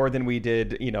that more than we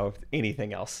did,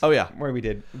 anything else. Oh yeah, where we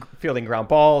did fielding ground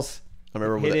balls. I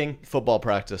remember hitting football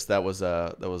practice. That was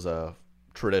a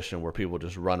tradition where people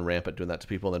just run rampant doing that to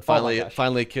people. And then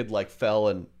finally, a kid like fell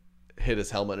and hit his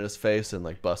helmet in his face and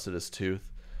like busted his tooth,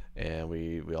 and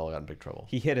we all got in big trouble.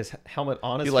 He hit his helmet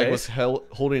on his face. He like was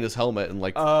holding his helmet and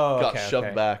like got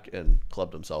shoved back and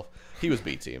clubbed himself. He was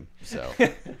B team, so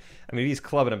I mean, he's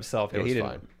clubbing himself. He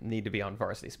didn't need to be on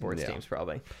varsity sports teams,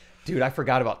 probably. Dude, I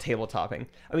forgot about tabletopping.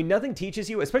 I mean, nothing teaches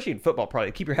you, especially in football,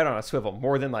 probably, to keep your head on a swivel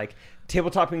more than like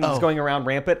tabletopping is going around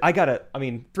rampant.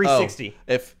 360.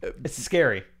 It's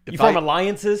scary. You form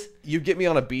alliances. You get me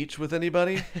on a beach with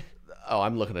anybody.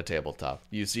 I'm looking at tabletop.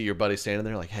 You see your buddy standing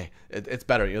there like, hey, it's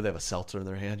better. They have a seltzer in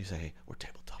their hand. You say, hey, we're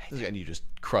tabletop. And you just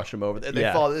crush them over.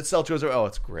 They fall. The seltzer goes over. Oh,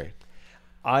 it's great.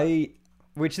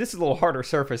 Which this is a little harder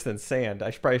surface than sand.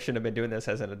 I probably shouldn't have been doing this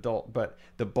as an adult, but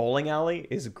the bowling alley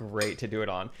is great to do it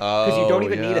on because you don't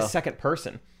even need a second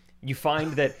person. You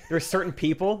find that there's certain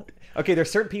people. Okay, there's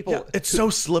certain people. Yeah, it's so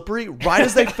slippery. Right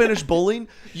as they finish bowling,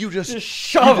 you just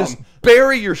shove them. Just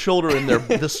bury your shoulder in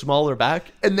the smaller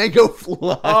back, and they go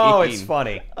flying. Oh, it's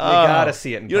funny. You gotta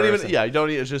see it in person. You don't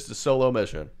need. It's just a solo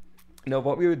mission. No,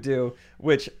 what we would do,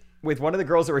 which with one of the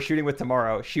girls that we're shooting with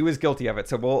tomorrow, she was guilty of it.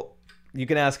 So you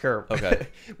can ask her. Okay.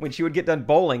 When she would get done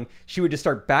bowling, she would just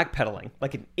start backpedaling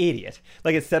like an idiot.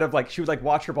 Like instead of she would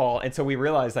watch her ball, and so we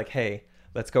realized hey,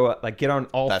 let's go get on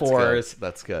all fours.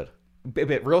 That's good.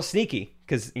 But real sneaky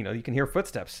because you can hear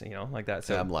footsteps, like that.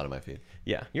 So I'm light on my feet.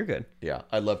 Yeah, you're good. Yeah,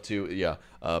 I'd love to. Yeah,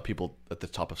 people at the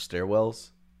top of stairwells.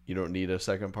 You don't need a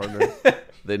second partner.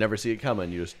 They never see it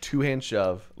coming. You just two-hand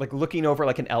shove. Like looking over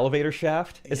an elevator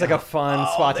shaft. It's like a fun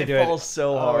spot to do it. They fall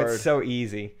so hard. It's so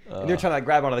easy. And they're trying to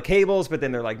grab onto the cables, but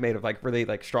then they're made of really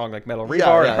strong metal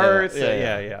rebar. It hurts.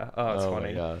 Yeah. Oh, it's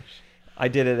funny. My gosh. I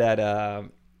did it at I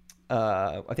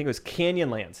think it was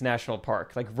Canyonlands National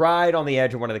Park, right on the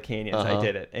edge of one of the canyons. I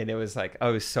did it, and it was it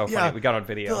was so funny. Yeah. We got on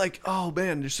video. They're like, oh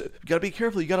man, you gotta be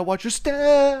careful. You gotta watch your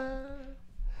step.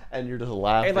 And you're just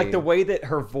laughing. And the way that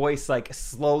her voice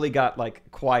slowly got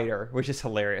quieter, which is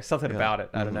hilarious. Something about it.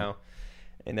 I don't know.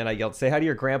 And then I yelled, "Say hi to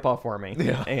your grandpa for me."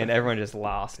 Yeah. And everyone just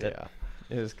lost it. Yeah.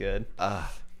 It was good.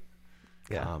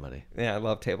 Comedy. Yeah, I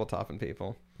love tabletopping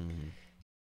people. Mm-hmm.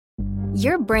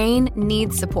 Your brain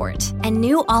needs support, and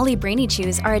new Ollie Brainy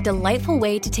Chews are a delightful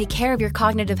way to take care of your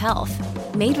cognitive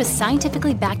health. Made with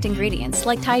scientifically backed ingredients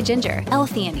like Thai ginger,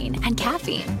 L-theanine, and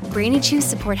caffeine, Brainy Chews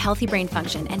support healthy brain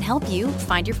function and help you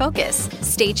find your focus,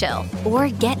 stay chill, or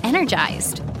get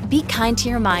energized. Be kind to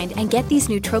your mind and get these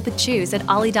nootropic chews at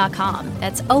ollie.com.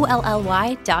 That's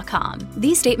OLLY.com.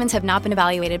 These statements have not been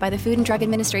evaluated by the Food and Drug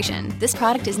Administration. This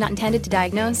product is not intended to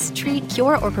diagnose, treat,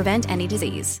 cure, or prevent any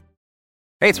disease.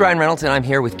 Hey, it's Ryan Reynolds, and I'm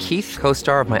here with Keith,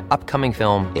 co-star of my upcoming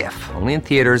film, If, only in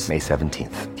theaters May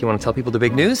 17th. Do you want to tell people the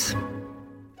big news?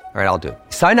 All right, I'll do it.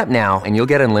 Sign up now and you'll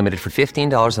get unlimited for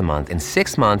 $15 a month and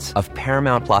 6 months of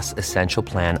Paramount Plus Essential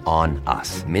Plan on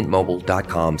us.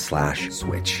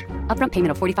 MintMobile.com/switch. Upfront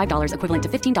payment of $45 equivalent to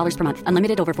 $15 per month.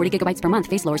 Unlimited over 40 gigabytes per month.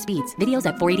 Face lower speeds. Videos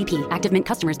at 480p. Active Mint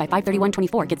customers by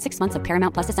 531.24 get 6 months of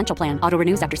Paramount Plus Essential Plan. Auto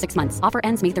renews after 6 months. Offer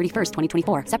ends May 31st,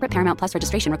 2024. Separate Paramount Plus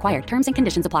registration required. Terms and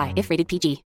conditions apply if rated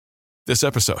PG. This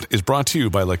episode is brought to you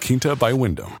by La Quinta by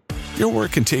Wyndham. Your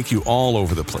work can take you all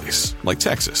over the place, like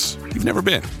Texas. You've never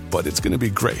been, but it's going to be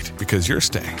great because you're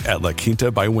staying at La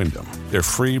Quinta by Wyndham. Their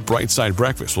free Bright Side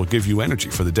breakfast will give you energy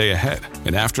for the day ahead.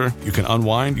 And after, you can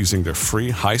unwind using their free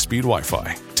high-speed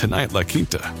Wi-Fi. Tonight, La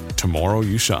Quinta. Tomorrow,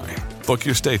 you shine. Book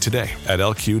your stay today at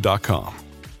LQ.com.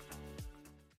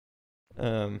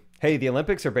 Hey, the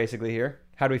Olympics are basically here.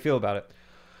 How do we feel about it?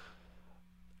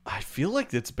 I feel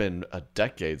like it's been a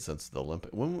decade since the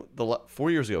Olympics.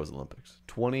 4 years ago was the Olympics.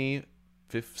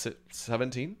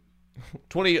 2017?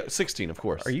 2016, of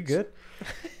course. Are you good?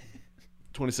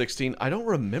 2016. I don't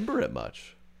remember it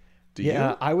much. Do you?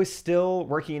 Yeah, I was still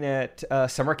working at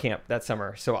summer camp that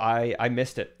summer, so I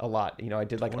missed it a lot. I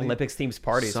did Olympics themed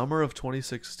parties. Summer of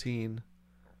 2016.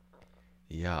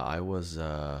 Yeah, I was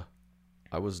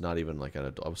I was not even like an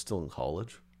adult. I was still in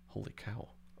college. Holy cow.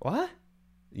 What?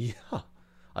 Yeah.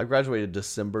 I graduated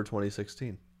December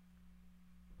 2016.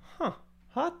 Huh.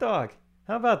 Hot dog.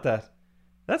 How about that?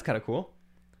 That's kind of cool.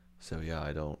 So yeah,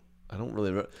 I don't really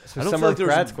remember. So I don't summer feel like of there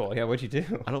was grad school. Yeah, what'd you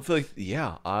do? I don't feel like,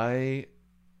 yeah,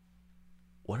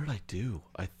 what did I do?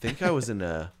 I think I was in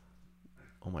a,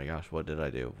 oh my gosh, what did I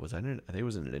do? I think it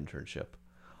was in an internship.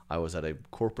 I was at a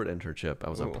corporate internship. I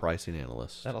was a pricing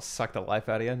analyst. That'll suck the life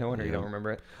out of you. No wonder you don't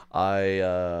remember it.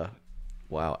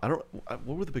 Wow.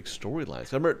 What were the big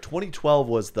storylines? I remember 2012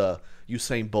 was the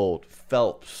Usain Bolt,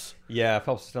 Phelps. Yeah,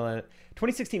 Phelps was still in it.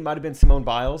 2016 might have been Simone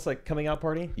Biles, like, coming out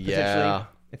party. Yeah.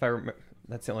 If I remember,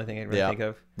 that's the only thing I really think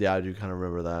of. Yeah, I do kind of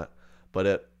remember that.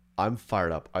 But I'm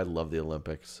fired up. I love the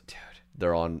Olympics. Dude.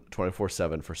 They're on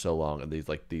 24/7 for so long. And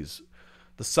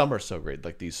the summer's so great.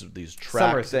 Like these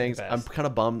track Summer's things. the best. I'm kind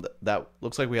of bummed that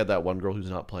looks like we had that one girl who's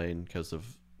not playing because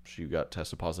she got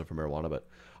tested positive for marijuana. But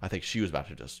I think she was about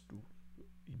to just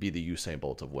be the Usain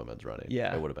Bolt of women's running.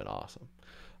 Yeah. It would have been awesome.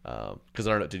 Because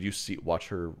I don't know, did you watch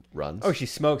her runs? Oh, she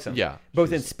smokes them. Yeah.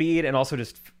 Both in speed and also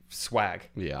just swag.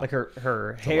 Yeah. Like her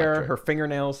hair, electric. her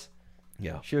fingernails.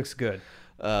 Yeah. She looks good.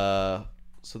 So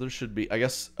there should be, I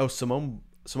guess, Simone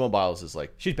Biles is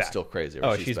like, she's back. Still crazy.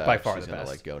 Oh, she's by far she's the gonna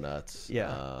best. like go nuts.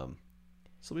 Yeah.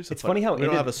 So it's funny how we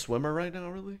don't have a swimmer right now,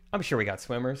 really? I'm sure we got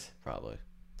swimmers. Probably.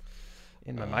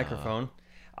 In my microphone.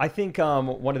 I think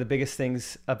one of the biggest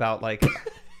things about, like,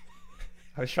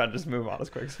 I was trying to just move on as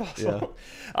quick as possible.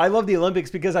 Yeah. I love the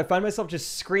Olympics because I find myself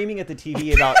just screaming at the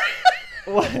TV about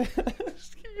what?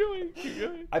 Just keep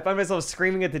going. I find myself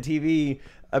screaming at the TV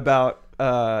about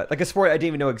like a sport I didn't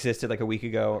even know existed like a week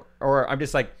ago, or I'm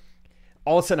just like,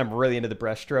 all of a sudden I'm really into the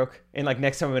breaststroke, and like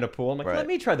next time I'm in a pool, I'm like, let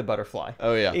me try the butterfly.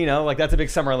 Oh yeah, you know, like that's a big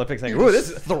Summer Olympics thing. Ooh, this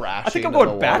is thrashing. I think I'm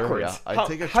going backwards. Yeah. I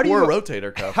take a tour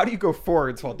rotator cuff. How do you go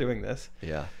forwards while doing this?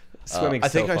 Yeah, swimming. I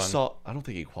think I saw. I don't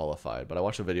think he qualified, but I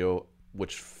watched a video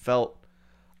which felt.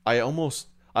 I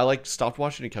stopped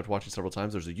watching and kept watching several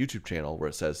times. There's a YouTube channel where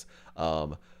it says,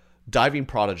 "Diving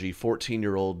prodigy,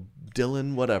 14-year-old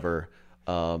Dylan whatever."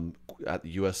 At the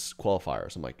U.S.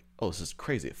 qualifiers. I'm like, oh, this is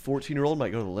crazy. A 14-year-old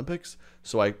might go to the Olympics.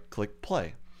 So I click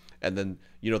play. And then,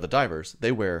 the divers,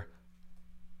 they wear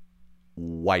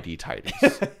whitey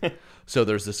tighties. So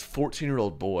there's this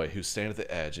 14-year-old boy who's standing at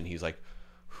the edge, and he's like,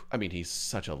 he's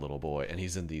such a little boy, and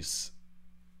he's in these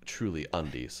truly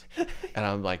undies. And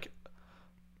I'm like,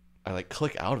 I like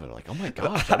click out of it. I'm like, oh my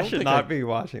gosh. I should not be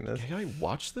watching this. Can I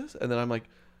watch this? And then I'm like,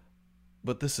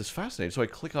 but this is fascinating. So I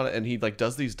click on it, and he like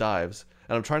does these dives,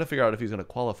 and I'm trying to figure out if he's going to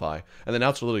qualify. And the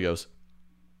announcer literally goes,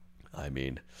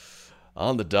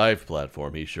 on the dive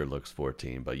platform, he sure looks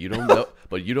 14, but you don't know.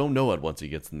 But you don't know it once he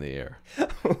gets in the air.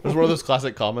 It was one of those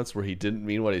classic comments where he didn't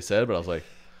mean what he said, but I was like,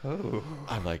 oh.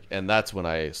 I'm like, and that's when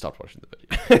I stopped watching the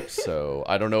video. So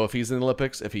I don't know if he's in the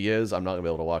Olympics. If he is, I'm not going to be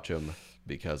able to watch him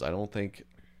because I don't think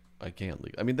I can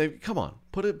leave. They come on,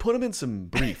 put him in some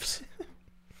briefs.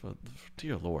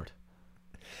 Dear Lord.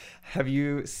 Have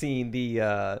you seen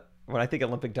the when I think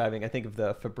Olympic diving, I think of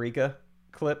the Fabrica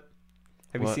clip.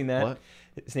 Have you seen that? What?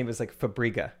 His name was like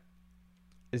Fabrica.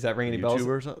 Does that ring any bells? YouTuber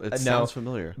or something? It sounds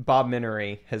familiar. Bob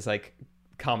Minery has like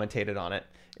commentated on it.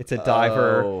 It's a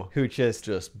diver who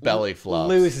just belly flops,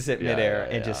 loses it midair,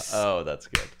 and just that's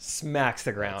good. Smacks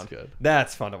the ground. That's good.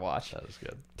 That's fun to watch. That is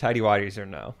good. Tidy whities or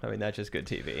no? That's just good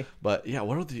TV. But yeah,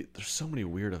 there's so many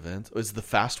weird events. Is the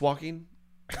fast walking?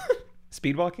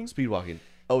 Speed walking? Speed walking.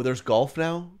 Oh, there's golf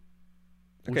now,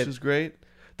 which is great.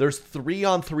 There's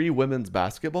 3-on-3 women's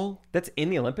basketball. That's in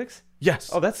the Olympics? Yes.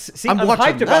 Oh, I'm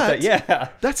hyped about that. Yeah.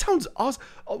 That sounds awesome.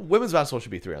 Women's basketball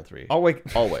should be 3-on-3.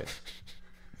 Always.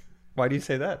 Why do you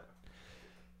say that?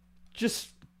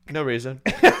 Just no reason.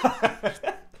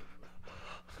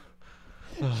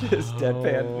 Just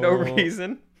deadpan. No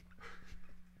reason.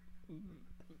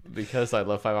 Because I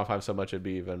love 5-on-5 so much, it'd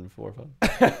be even more fun.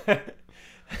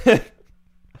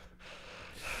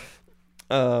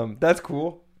 That's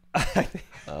cool.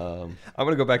 I'm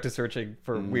gonna go back to searching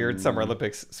for weird Summer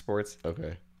Olympics sports.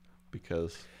 Okay,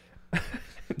 because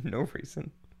no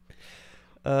reason.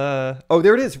 Oh,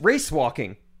 there it is. Race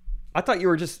walking. I thought you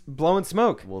were just blowing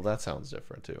smoke. Well, that sounds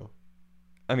different too.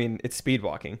 It's speed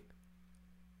walking.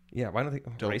 Yeah, why don't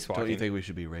they race walking? Don't you think we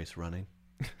should be race running?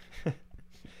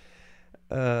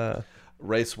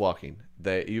 Race walking.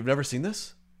 You've never seen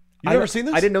this? You've never seen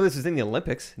this? I didn't know this was in the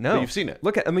Olympics. No, but you've seen it.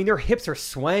 Look at. Their hips are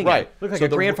swaying. Right. Look like a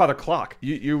grandfather clock.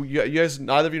 You guys,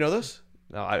 neither of you know this?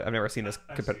 No, I've never seen this.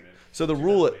 So the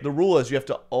rule is you have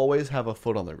to always have a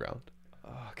foot on the ground.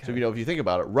 Okay. So if you think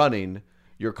about it, running,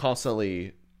 you're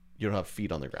constantly, you don't have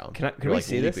feet on the ground. Can You're, we like,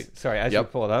 see leaping. this? Sorry, as Yep. you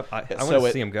pull it up, I So want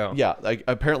to see him go. Yeah, like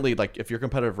apparently, like if you're a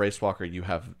competitive race walker, you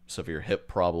have severe hip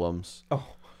problems.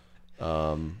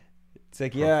 It's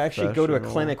like, yeah, I actually go to a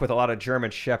Professional. clinic with a lot of German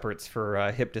shepherds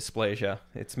for hip dysplasia.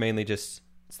 It's mainly just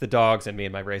it's the dogs and me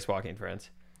and my race walking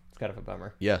friends. It's kind of a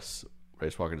bummer. Yes,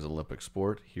 race walking is an Olympic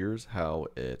sport. Here's how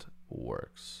it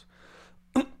works.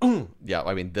 Yeah,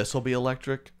 I mean this will be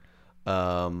electric.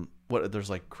 There's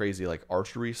like crazy like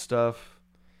archery stuff.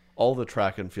 All the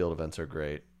track and field events are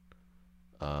great.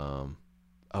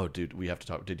 Oh, dude, we have to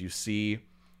talk. Did you see?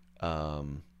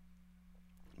 Back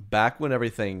when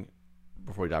everything,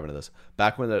 before we dive into this,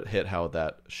 back when it hit, how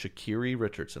that Sha'Carri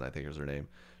Richardson, I think is her name,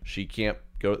 she can't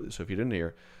go. So if you didn't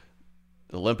hear,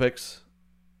 the Olympics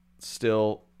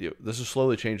still, this is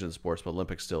slowly changing in sports, but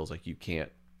Olympics still is like you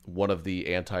can't. One of the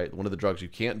drugs you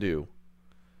can't do,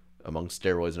 among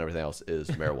steroids and everything else, is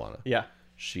marijuana. Yeah.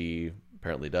 She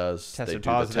apparently does. Tested they do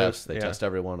positive. the test. They Yeah. test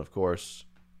everyone, of course.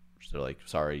 They're like,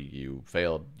 sorry, you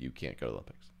failed. You can't go to the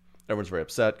Olympics. Everyone's very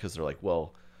upset because they're like,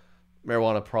 well,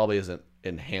 marijuana probably isn't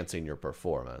enhancing your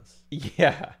performance.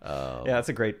 Yeah. That's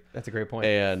a great point.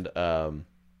 And so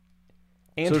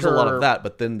there's a lot of that.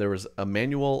 But then there was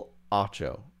Emmanuel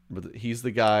Acho. He's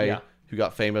the guy who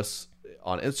got famous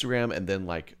on Instagram and then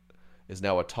like is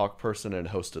now a talk person and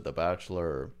hosted The Bachelor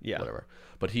or whatever.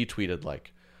 But he tweeted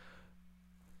like,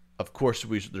 of course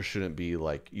there shouldn't be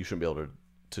like, you shouldn't be able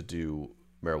to do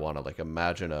marijuana. Like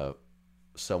imagine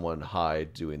someone high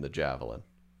doing the javelin.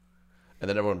 And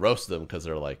then everyone roasted them because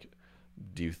they're like,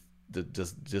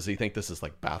 does he think this is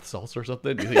like bath salts or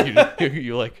something? Do you think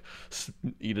you like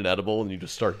eat an edible and you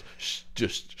just start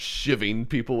just shivving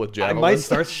people with javelins? I might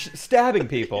start stabbing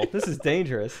people. This is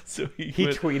dangerous. So he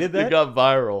tweeted that? It got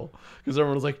viral because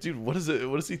everyone was like, dude, what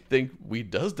does he think weed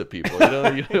does to people? You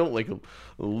know, you don't like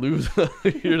lose,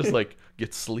 you're just like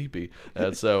get sleepy.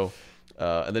 And so,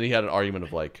 and then he had an argument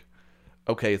of like,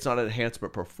 okay, it's not an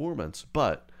enhancement performance,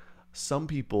 but some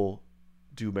people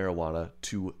do marijuana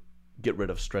to get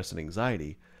rid of stress and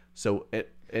anxiety. So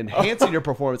enhancing your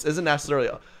performance isn't necessarily,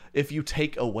 if you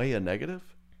take away a negative,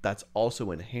 that's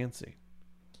also enhancing.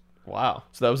 Wow.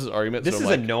 So that was his argument. This so is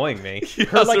like, annoying me. Yeah,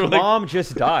 Her so mom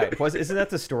just died. Isn't that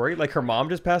the story? Like her mom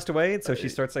just passed away, and so she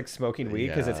starts like smoking weed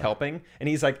because it's helping. And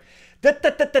he's like,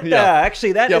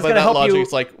 actually that is going to help logic, you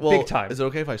it's like, well, big time. Is it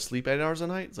okay if I sleep 8 hours a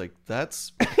night? It's like,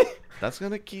 that's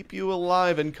going to keep you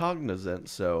alive and cognizant.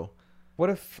 So what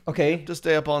if, okay, just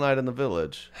stay up all night in the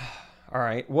village. All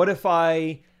right. What if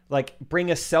I like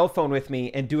bring a cell phone with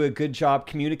me and do a good job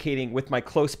communicating with my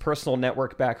close personal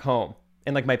network back home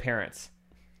and like my parents?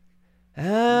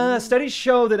 Studies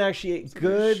show that actually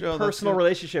good personal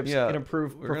relationships can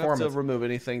improve performance. We're going to remove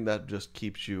anything that just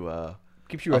keeps you a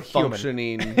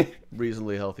functioning,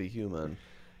 reasonably healthy human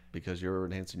because you're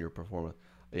enhancing your performance.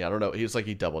 Yeah, I don't know.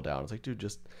 He doubled down. It's like, dude,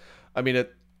 just, I mean,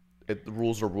 the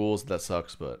rules are rules. That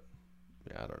sucks, but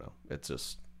yeah, I don't know. It's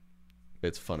just,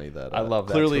 it's funny that I love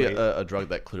that clearly tweet. a drug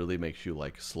that clearly makes you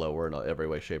like slower in every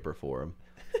way, shape, or form.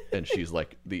 And she's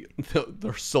like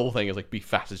their sole thing is like be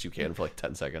fast as you can for like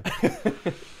 10 seconds.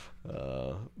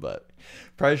 But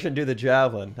probably shouldn't do the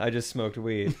javelin. I just smoked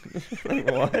weed. Like,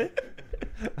 what?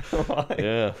 Why?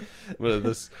 Yeah.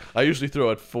 Well, I usually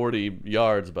throw at 40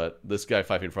 yards, but this guy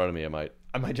 5 feet in front of me, I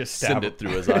might just send it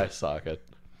through his eye socket.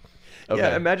 Okay.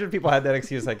 Yeah, imagine if people had that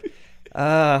excuse like,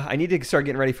 I need to start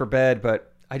getting ready for bed,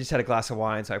 but I just had a glass of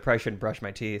wine, so I probably shouldn't brush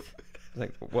my teeth.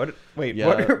 Like, what? Wait, yeah,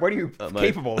 what are you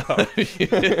capable of?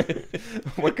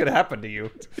 What could happen to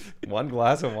you? One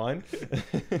glass of wine?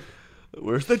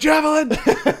 Where's the javelin?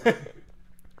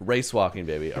 Race walking,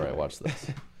 baby. All right, watch this.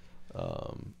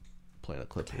 Playing a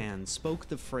clip. Japan spoke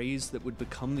the phrase that would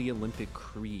become the Olympic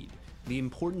creed. The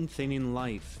important thing in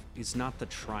life is not the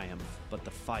triumph, but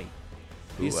the fight.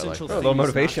 The essential thing a little is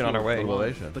motivation not to on our way. have won,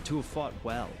 Motivation. but to have fought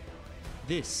well.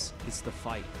 This is the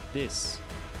fight. This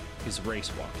is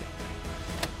race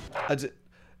walking.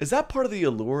 Is that part of the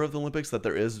allure of the Olympics, that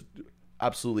there is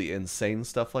absolutely insane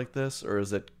stuff like this, or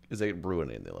is it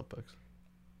ruining the Olympics?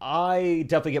 I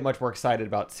definitely get much more excited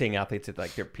about seeing athletes at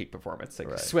like their peak performance.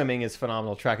 Like swimming is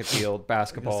phenomenal, track and field,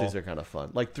 basketball. These are kind of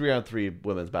fun. Like 3-on-3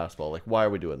 women's basketball. Like, why are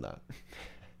we doing that?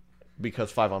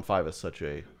 Because 5-on-5 is such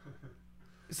a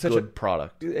good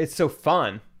product. It's so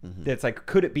fun. Mm-hmm. That it's like,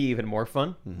 could it be even more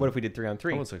fun? Mm-hmm. What if we did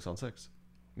 3-on-3? I want 6-on-6.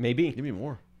 Maybe. Give me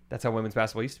more. That's how women's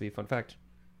basketball used to be. Fun fact.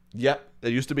 Yeah,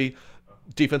 it used to be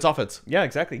defense, offense. Yeah,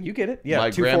 exactly. You get it. Yeah,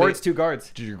 my 2 forwards, 2 guards.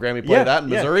 Did your Grammy play that in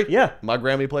Missouri? Yeah. My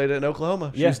Grammy played it in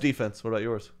Oklahoma. She was defense. What about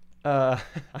yours?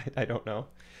 I don't know.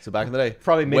 So back in the day,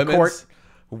 probably mid-court.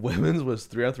 Women's was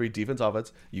 3-on-3 defense,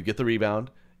 offense. You get the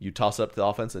rebound, you toss up the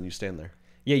offense, and you stand there.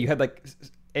 Yeah, you had like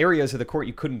areas of the court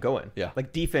you couldn't go in. Yeah.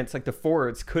 Like defense, like the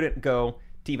forwards couldn't go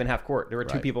to even half court. There were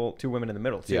Right. two women in the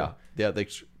middle too. Yeah.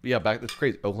 Back that's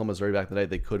crazy. Oklahoma Missouri back in the day,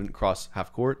 they couldn't cross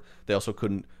half court. They also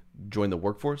couldn't join the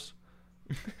workforce.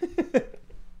 That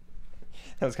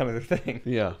was kind of the thing.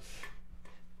 Yeah.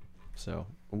 So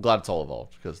I'm glad it's all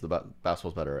evolved because the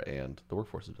basketball's better and the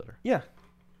workforce is better. Yeah.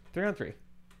 3-on-3.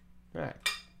 All right.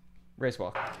 Race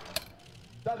walk.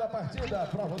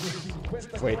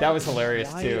 Wait, that was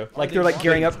hilarious too. Like they're like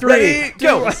gearing up. 3,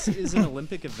 go. This is an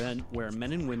Olympic event where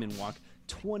men and women walk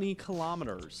 20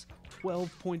 kilometers,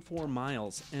 12.4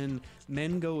 miles, and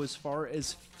men go as far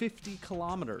as 50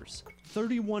 kilometers,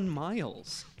 31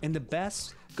 miles, and the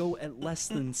best go at less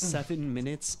than 7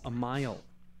 minutes a mile.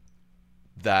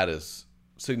 That is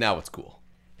so now it's cool.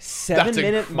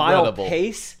 7-minute mile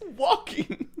pace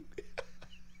walking.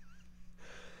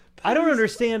 I don't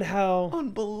understand how.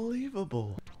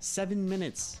 Unbelievable. 7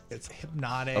 minutes. It's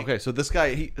hypnotic. Okay, so this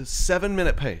guy,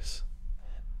 7-minute pace.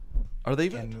 Are they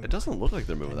even? It doesn't look like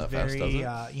they're moving that fast, does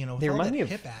it? They remind me of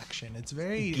hip action. It's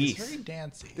very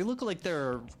dancey. They look like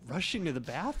they're rushing to the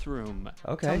bathroom.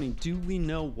 Okay. Tell me, do we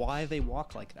know why they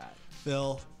walk like that?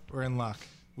 Phil, we're in luck.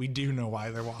 We do know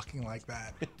why they're walking like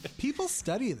that. People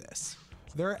study this.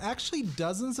 There are actually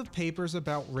dozens of papers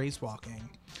about race walking.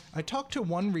 I talked to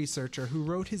one researcher who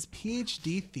wrote his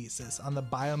PhD thesis on the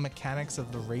biomechanics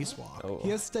of the race walk. Oh. He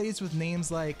has studies with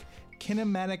names like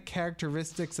kinematic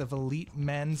characteristics of elite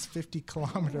men's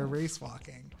 50-kilometer race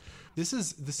walking. This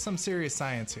is some serious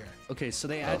science here. Okay, so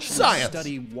they actually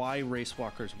study why race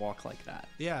walkers walk like that.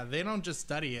 Yeah, they don't just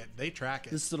study it, they track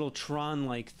it. This little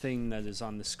Tron-like thing that is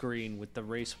on the screen with the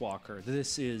race walker,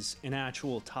 this is an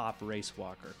actual top race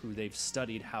walker who they've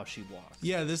studied how she walks.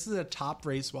 Yeah, this is a top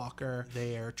race walker.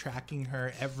 They are tracking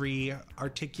her every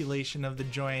articulation of the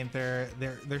joint.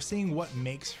 They're seeing what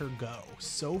makes her go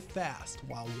so fast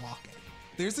while walking.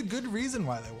 There's a good reason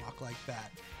why they walk like that.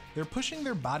 They're pushing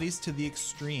their bodies to the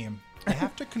extreme. They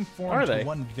have to conform to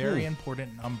one very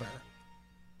important number.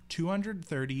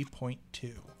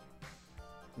 230.2.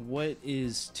 What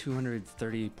is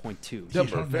 230.2?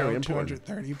 Number very important.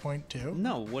 230.2?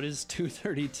 No, what is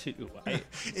 232? It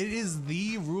is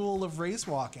the rule of race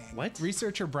walking. What?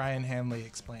 Researcher Brian Hanley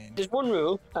explained. There's one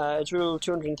rule. It's rule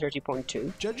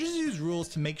 230.2. Judges use rules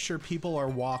to make sure people are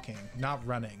walking, not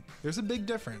running. There's a big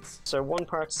difference. So one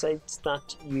part states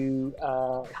that you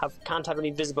can't have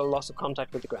any visible loss of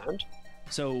contact with the ground.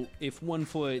 So if one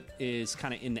foot is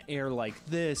kind of in the air like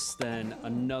this, then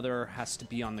another has to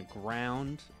be on the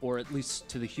ground, or at least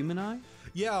to the human eye?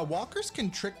 Yeah, walkers can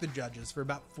trick the judges for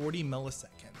about 40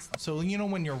 milliseconds. So,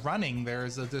 when you're running,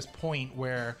 there's this point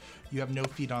where you have no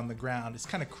feet on the ground. It's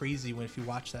kind of crazy if you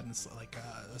watch that in like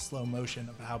a slow motion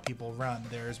of how people run.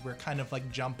 We're kind of like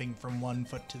jumping from one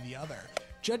foot to the other.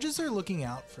 Judges are looking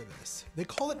out for this. They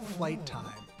call it flight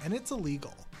time, and it's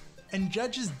illegal. And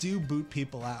judges do boot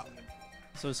people out.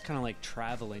 So it's kind of like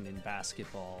traveling in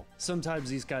basketball. Sometimes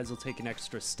these guys will take an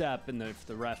extra step, and if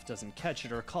the ref doesn't catch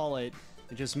it or call it,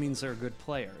 it just means they're a good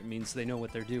player. It means they know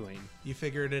what they're doing. You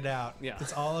figured it out. Yeah.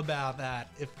 It's all about that.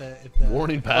 If the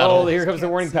warning paddle. Oh, here comes the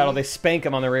warning paddle. They spank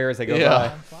them on the rear as they go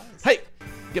by. Hey,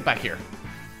 get back here.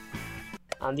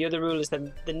 And the other rule is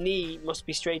that the knee must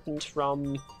be straightened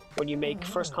from when you make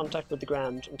first contact with the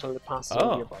ground until it passes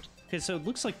over your body. Okay, so it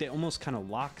looks like they almost kind of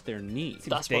lock their knee.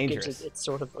 That's what gives it its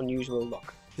sort of unusual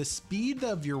look. The speed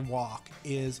of your walk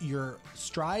is your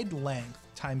stride length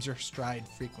times your stride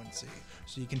frequency.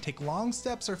 So you can take long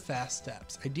steps or fast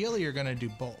steps. Ideally, you're going to do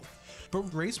both.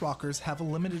 But race walkers have a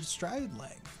limited stride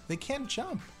length. They can't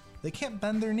jump. They can't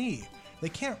bend their knee. They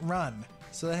can't run.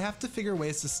 So they have to figure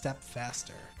ways to step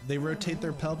faster. They rotate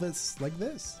their pelvis like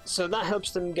this. So that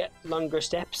helps them get longer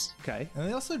steps. Okay. And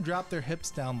they also drop their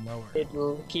hips down lower. It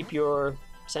will keep your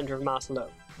center of mass low.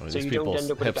 Well, so these you don't people's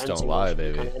end up with a hips bouncing don't lie, motion. baby.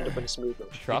 You kind of end up with a smooth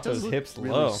motion. Drop those hips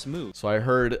really low. smooth. So I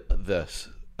heard this,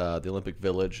 the Olympic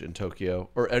Village in Tokyo,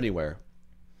 or anywhere,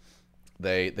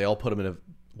 they all put them in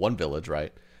one village,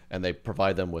 right? And they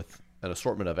provide them with an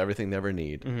assortment of everything they ever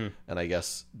need. Mm-hmm. And I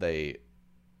guess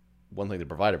one thing they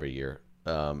provide every year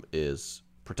is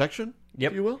protection,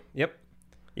 Yep. if you will. Yep.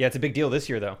 Yeah, it's a big deal this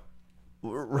year, though.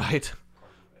 Right.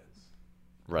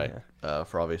 Right.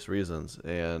 For obvious reasons.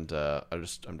 And I'm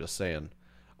just saying,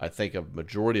 I think a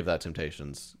majority of that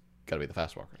temptation's got to be the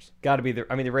fast walkers. Got to be the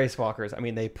race walkers. I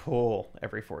mean, they pull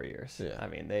every 4 years. Yeah. I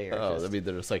mean, they are I mean,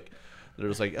 they're just like,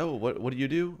 oh, what do you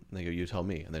do? And they go, you tell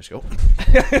me. And they just go.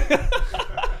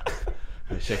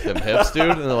 They shake them hips, dude.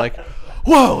 And they're like,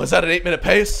 whoa, is that an 8-minute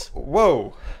pace?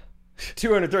 Whoa.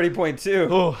 230.2.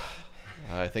 Oh,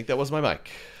 I think that was my mic.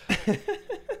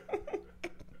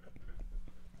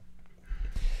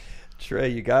 Trey,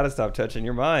 you got to stop touching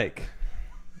your mic.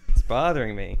 It's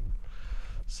bothering me.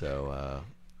 So,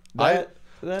 that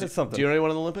is something. Do you know anyone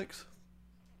in the Olympics?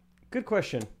 Good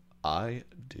question. I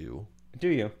do. Do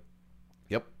you?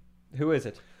 Yep. Who is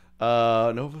it?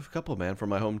 Know a couple, man, from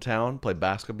my hometown. Played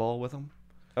basketball with him.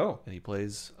 Oh. And he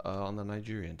plays on the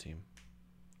Nigerian team.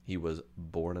 He was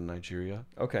born in Nigeria.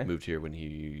 Okay. Moved here when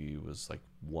he was like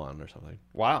 1 or something.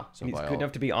 Wow. So he's by good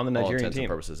enough to be on the Nigerian all intents team. and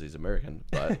purposes, he's American,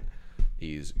 but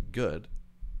he's good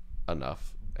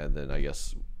enough. And then I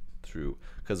guess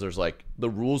because there's like the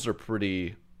rules are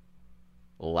pretty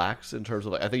lax in terms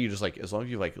of like, I think you just like, as long as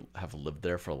you like have lived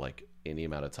there for like any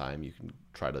amount of time, you can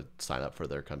try to sign up for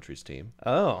their country's team.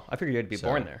 Oh, I figured you had to be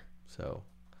born there. So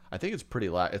I think it's pretty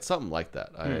it's something like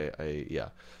that. Yeah.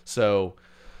 So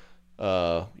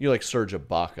like Serge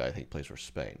Ibaka, I think plays for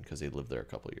Spain because he lived there a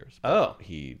couple of years. Oh,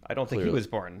 he I don't think he was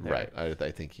born there. Right.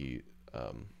 I think he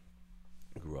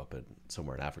grew up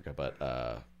somewhere in Africa,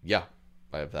 but yeah,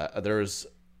 I have that. There's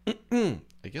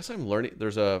I guess I'm learning.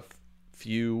 There's a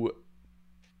few.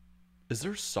 Is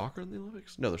there soccer in the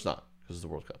Olympics? No, there's not because it's the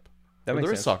World Cup. That makes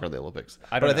there is sense. soccer in the Olympics,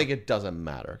 I think it doesn't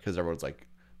matter because everyone's like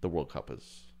the World Cup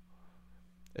is.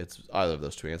 It's either of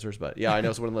those two answers, but yeah, I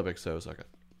know someone in the Olympics, so soccer.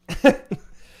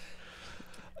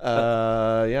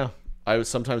 Yeah, I would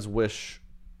sometimes wish.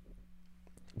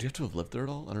 Do you have to have lived there at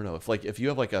all? I don't know. If you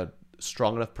have like a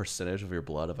strong enough percentage of your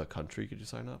blood of a country, could you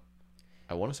sign up?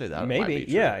 I want to say that Maybe. might be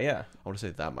true. Yeah. I want to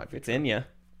say that might be. It's true. Enya.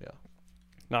 Yeah.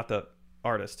 Not the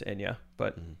artist Enya,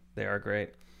 but they are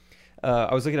great.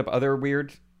 I was looking up other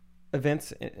weird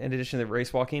events in addition to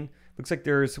race walking. Looks like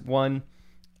there's one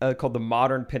called the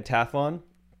Modern Pentathlon,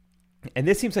 and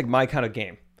this seems like my kind of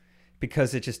game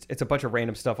because it's a bunch of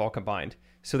random stuff all combined.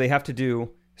 So they have to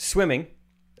do swimming,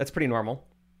 that's pretty normal,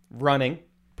 running,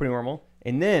 pretty normal,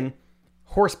 and then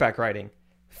horseback riding,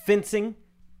 fencing,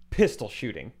 pistol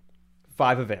shooting.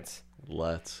 5 events.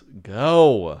 Let's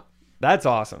go. That's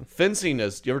awesome. Fencing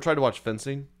is. You ever tried to watch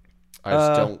fencing? I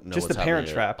just don't know. Just what's the Parent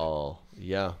happening Trap. at all.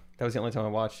 Yeah. That was the only time I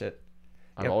watched it.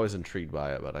 I'm always intrigued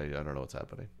by it, but I don't know what's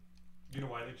happening. Do you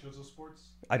know why they chose those sports?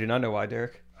 I do not know why,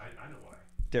 Derek. I know why.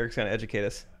 Derek's going to educate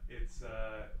us. It's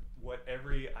what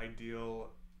every ideal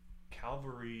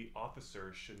cavalry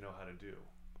officer should know how to do.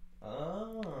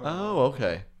 Oh,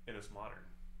 okay. And it's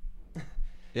modern.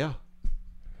 Yeah.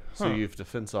 So you have to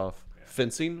fence off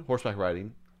fencing, horseback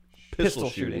riding, pistol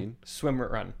shooting, swim,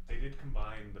 run. They did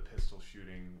combine the pistol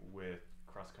shooting with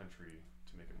cross country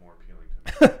to make it more appealing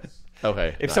to me.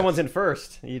 Okay. If someone's in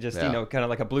first, you just, kind of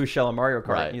like a blue shell in Mario Kart,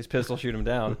 Right. you just pistol shoot them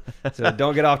down. So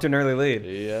don't get off to an early lead.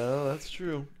 Yeah, that's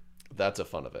true. That's a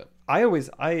fun event. I'm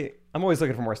always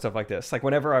looking for more stuff like this. Like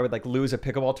whenever I would like lose a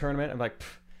pickleball tournament, I'm like,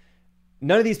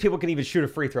 none of these people can even shoot a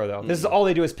free throw though. This is all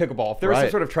they do is pickleball. If there was some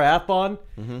sort of triathlon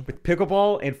with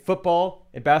pickleball and football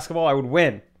and basketball, I would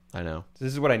win. I know. So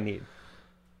this is what I need.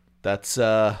 That's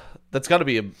got to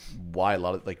be why a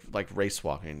lot of like race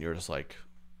walking. You're just like,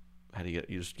 how do you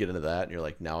just get into that and you're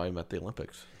like, now I'm at the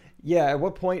Olympics. Yeah. At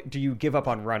what point do you give up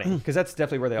on running? Because that's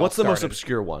definitely where they all What's the most started.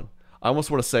 obscure one? I almost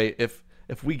want to say if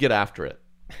we get after it,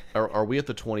 are we at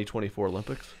the 2024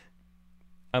 Olympics?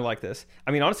 I like this.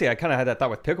 I mean, honestly, I kind of had that thought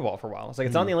with pickleball for a while. It's like,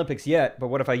 it's not in the Olympics yet, but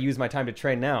what if I use my time to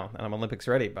train now and I'm Olympics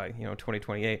ready by,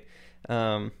 2028?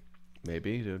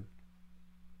 Maybe, dude.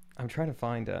 I'm trying to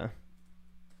find, I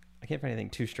can't find anything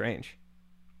too strange.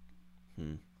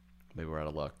 Maybe we're out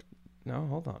of luck. No,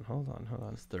 hold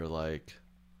on. They're like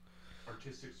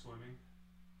Artistic swimming.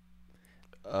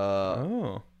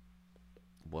 Oh.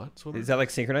 What swimming? Is that like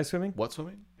synchronized swimming? What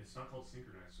swimming? It's not called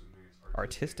synchronized swimming. It's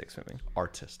Artistic swimming.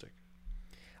 Artistic.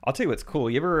 I'll tell you what's cool.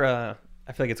 You ever,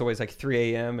 I feel like it's always like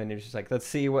 3 a.m. and it's just like, let's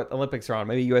see what Olympics are on.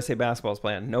 Maybe USA basketball's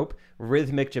playing. Nope.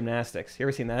 Rhythmic gymnastics. You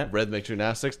ever seen that? Rhythmic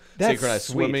gymnastics, That's synchronized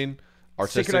sweet. swimming,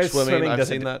 artistic Synchronized swimming. I've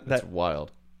doesn't- seen that. That's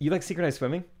wild. You like synchronized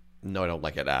swimming? No, I don't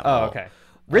like it at all. Oh, okay.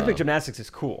 Rhythmic gymnastics is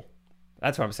cool.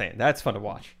 That's what I'm saying. That's fun to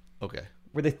watch. Okay.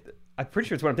 I'm pretty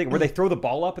sure it's what I'm thinking. Where they throw the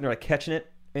ball up and they're like catching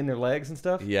it in their legs and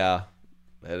stuff. Yeah,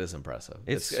 that is impressive.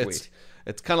 It's sweet.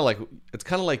 It's kind of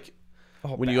like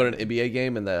Oh, when you go to an NBA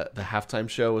game and the halftime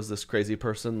show is this crazy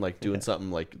person like doing something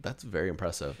like that's very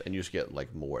impressive, and you just get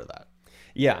like more of that.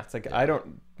 Yeah, it's like I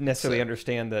don't necessarily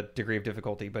understand the degree of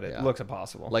difficulty, but it looks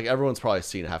impossible. Like everyone's probably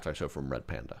seen a halftime show from Red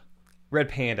Panda. Red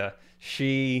Panda,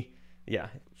 She's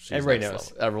everybody next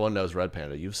knows. level. Everyone knows Red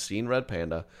Panda. You've seen Red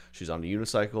Panda. She's on a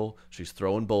unicycle. She's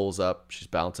throwing bowls up. She's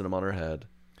bouncing them on her head.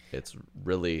 It's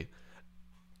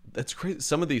crazy.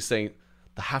 Some of these things,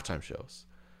 the halftime shows,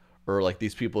 or like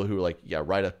these people who like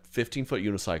ride a 15-foot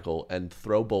unicycle and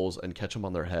throw bowls and catch them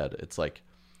on their head. It's like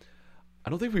I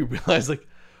don't think we realize like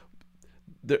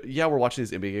we're watching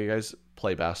these NBA guys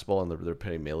play basketball and they're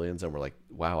paying millions, and we're like,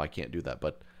 wow, I can't do that.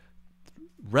 But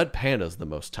Red Panda is the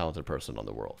most talented person in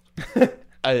the world.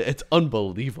 It's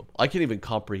unbelievable. I can't even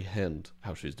comprehend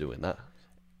how she's doing that.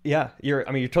 Yeah, you're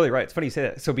totally right. It's funny you say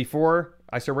that. So before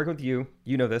I started working with you,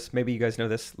 you know this, maybe you guys know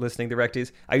this, listening to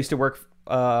Recties, I used to work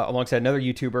alongside another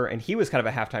YouTuber, and he was kind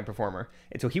of a halftime performer.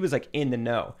 And so he was like in the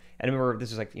know. And I remember this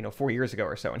was like, 4 years ago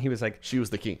or so. And he was like, she was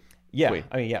the king. Yeah. Queen.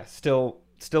 I mean, yeah, still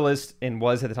is and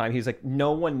was at the time. He was like,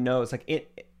 no one knows, like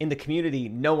in the community,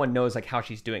 no one knows like how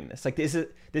she's doing this. Like this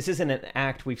isn't an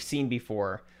act we've seen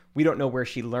before. We don't know where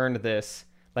she learned this.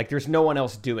 Like there's no one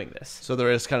else doing this. So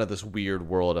there is kind of this weird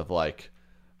world of like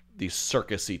these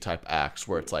circusy type acts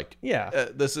where it's like,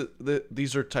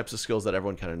 these are types of skills that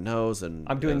everyone kind of knows. And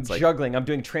I'm doing juggling. I'm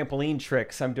doing trampoline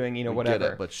tricks. I'm doing, whatever.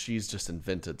 Get it, but she's just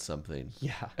invented something.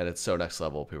 Yeah. And it's so next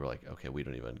level. People are like, okay, we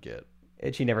don't even get.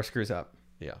 And she never screws up.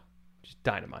 Yeah. Just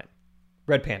dynamite.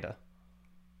 Red Panda.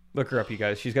 Look her up, you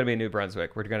guys. She's going to be in New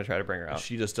Brunswick. We're going to try to bring her out.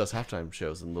 She just does halftime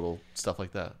shows and little stuff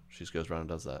like that. She just goes around and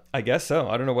does that. I guess so.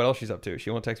 I don't know what else she's up to. She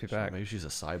won't text me back. Maybe she's a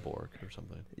cyborg or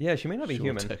something. Yeah, she may not be she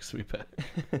human. Won't text me back.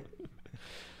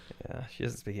 Yeah, she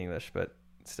doesn't speak English, but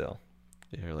still.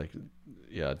 You're like,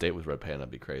 a date with Red Panda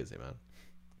would be crazy, man.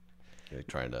 You're like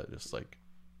trying to just like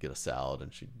get a salad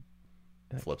and she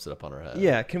flips it up on her head.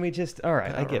 Yeah, can we just... All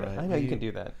right, I get it. I know you can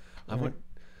do that.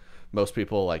 Most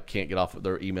people like can't get off.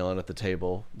 They're emailing at the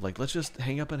table. Like, let's just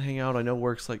hang up and hang out. I know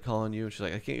work's like calling you. And she's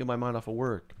like, I can't get my mind off of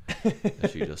work. And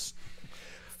she just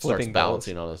starts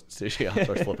balancing on a. She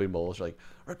starts flipping bowls. She's like,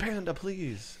 Red Panda,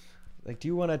 please. Like, do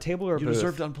you want a table or a booth? You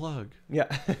deserve to unplug. Yeah.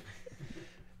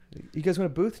 You guys want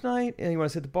a booth night? And you want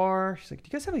to sit at the bar? She's like, do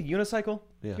you guys have a unicycle?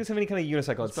 Yeah. Do you guys have any kind of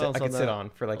unicycle I can sit on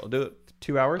for like I'll do it.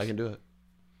 2 hours? I can do it.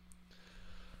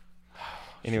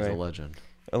 Anyway, she's a legend.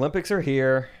 Olympics are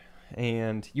here.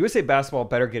 And USA Basketball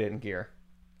better get it in gear.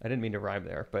 I didn't mean to rhyme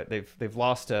there, but they've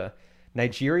lost to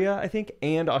Nigeria, I think,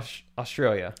 and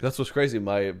Australia. That's what's crazy.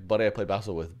 My buddy I played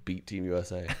basketball with beat Team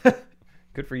USA.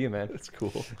 Good for you, man. That's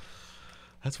cool.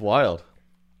 That's wild.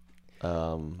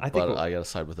 I got to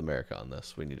side with America on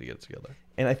this. We need to get it together.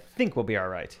 And I think we'll be all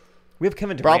right. We have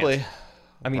Kevin Durant.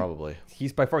 Probably.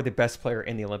 He's by far the best player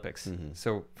in the Olympics. Mm-hmm.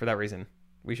 So for that reason,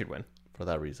 we should win. For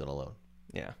that reason alone.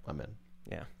 Yeah. I'm in.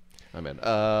 Yeah. I'm in.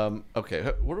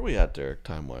 Okay, what are we at, Derek,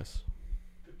 time-wise?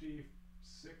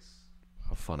 56.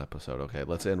 A fun episode. Okay,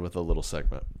 let's end with a little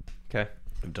segment. Okay.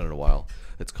 We've done it a while.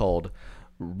 It's called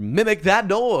Mimic That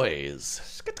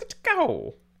Noise.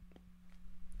 Go.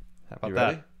 How about you that?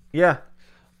 Ready? Yeah.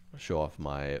 I'll show off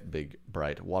my big,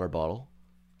 bright water bottle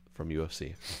from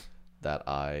UFC that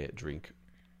I drink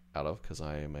out of because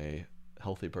I am a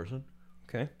healthy person.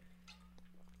 Okay.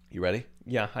 You ready?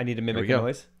 Yeah, I need to mimic a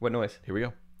noise. What noise? Here we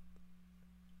go.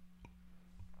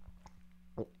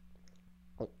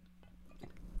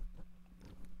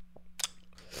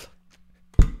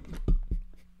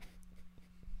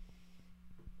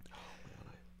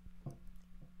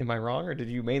 Am I wrong, or did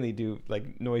you mainly do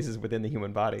like noises within the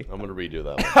human body? I'm gonna redo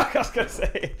that one. I was gonna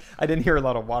say I didn't hear a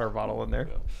lot of water bottle in there.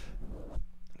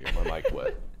 Here's my mic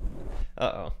wet.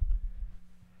 Uh-oh.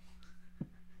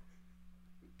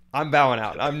 I'm bowing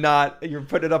out. I'm not. You're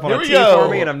putting it up on a tee for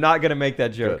me, and I'm not gonna make that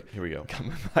joke. Good. Here we go. Got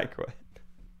my mic wet.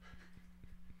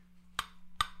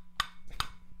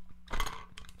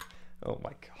 Oh my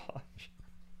gosh.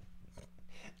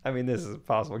 I mean, this is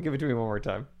impossible. Give it to me one more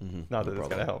time. Mm-hmm. Not that it's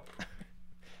gonna help.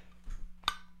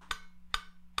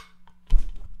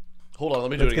 Hold on,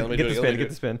 let me do it again. Get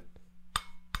the spin.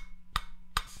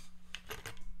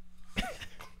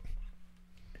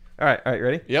 All right,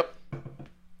 ready? Yep.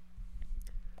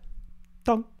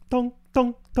 Dong, dong,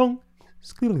 dong, dong.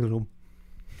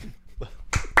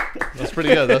 That's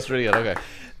pretty good. Okay.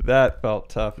 That felt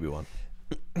tough. We won.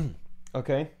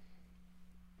 Okay.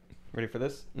 Ready for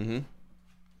this? Mm-hmm.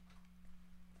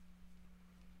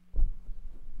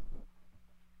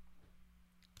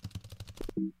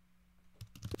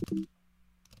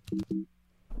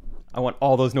 I want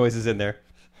all those noises in there.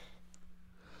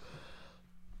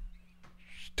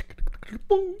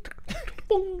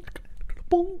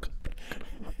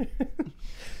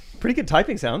 Pretty good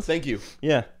typing sounds. Thank you.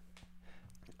 Yeah.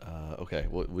 Okay,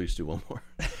 we'll just do one more.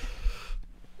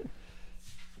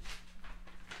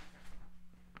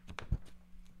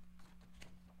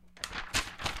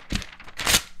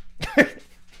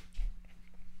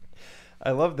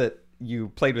 I love that you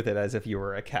played with it as if you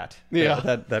were a cat. Yeah.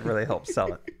 That really helps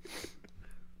sell it.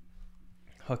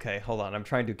 Okay, hold on. I'm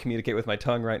trying to communicate with my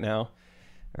tongue right now.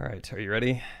 All right, are you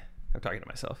ready? I'm talking to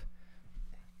myself.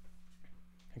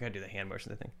 I gotta do the hand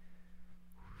motion thing.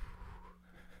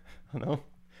 Oh no.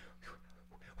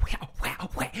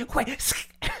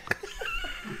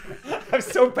 I'm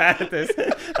so bad at this.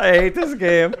 I hate this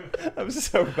game. I'm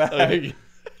so bad.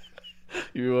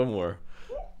 You one more.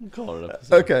 I'm calling it an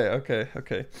episode.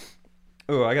 Okay.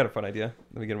 Oh, I got a fun idea.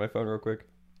 Let me get on my phone real quick.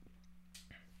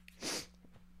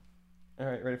 All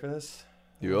right, ready for this?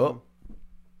 Yup.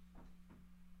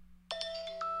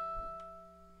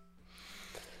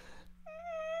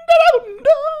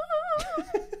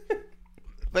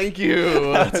 Thank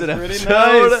you. That's an pretty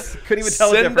episode. nice. Couldn't even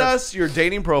tell the Send difference. us your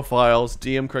dating profiles,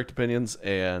 DM correct opinions,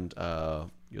 and give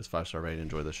us 5-star rating.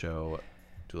 Enjoy the show.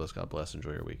 Do us God bless.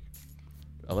 Enjoy your week.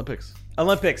 Olympics.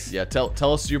 Yeah,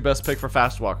 tell us your best pick for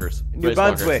fast walkers. New race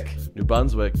Brunswick. walkers. New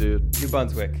Brunswick, dude. New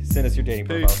Brunswick. Send us your dating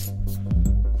profiles.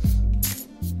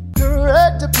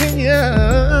 Correct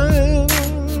opinions.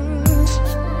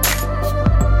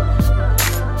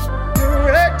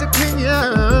 Correct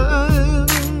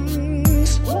opinions.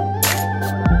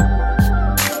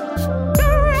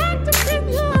 Correct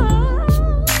opinions.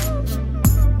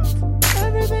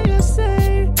 Everything I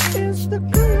say is the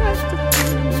correct opinion.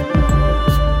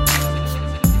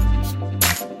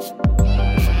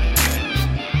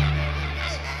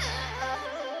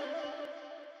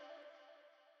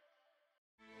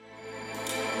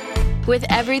 With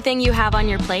everything you have on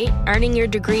your plate, earning your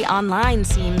degree online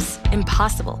seems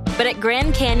impossible. But at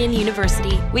Grand Canyon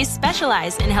University, we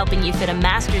specialize in helping you fit a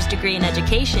master's degree in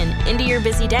education into your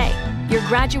busy day. Your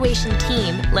graduation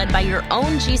team, led by your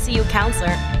own GCU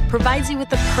counselor, provides you with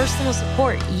the personal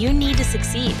support you need to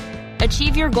succeed.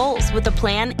 Achieve your goals with a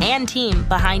plan and team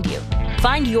behind you.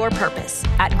 Find your purpose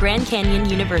at Grand Canyon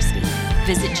University.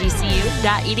 Visit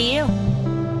gcu.edu.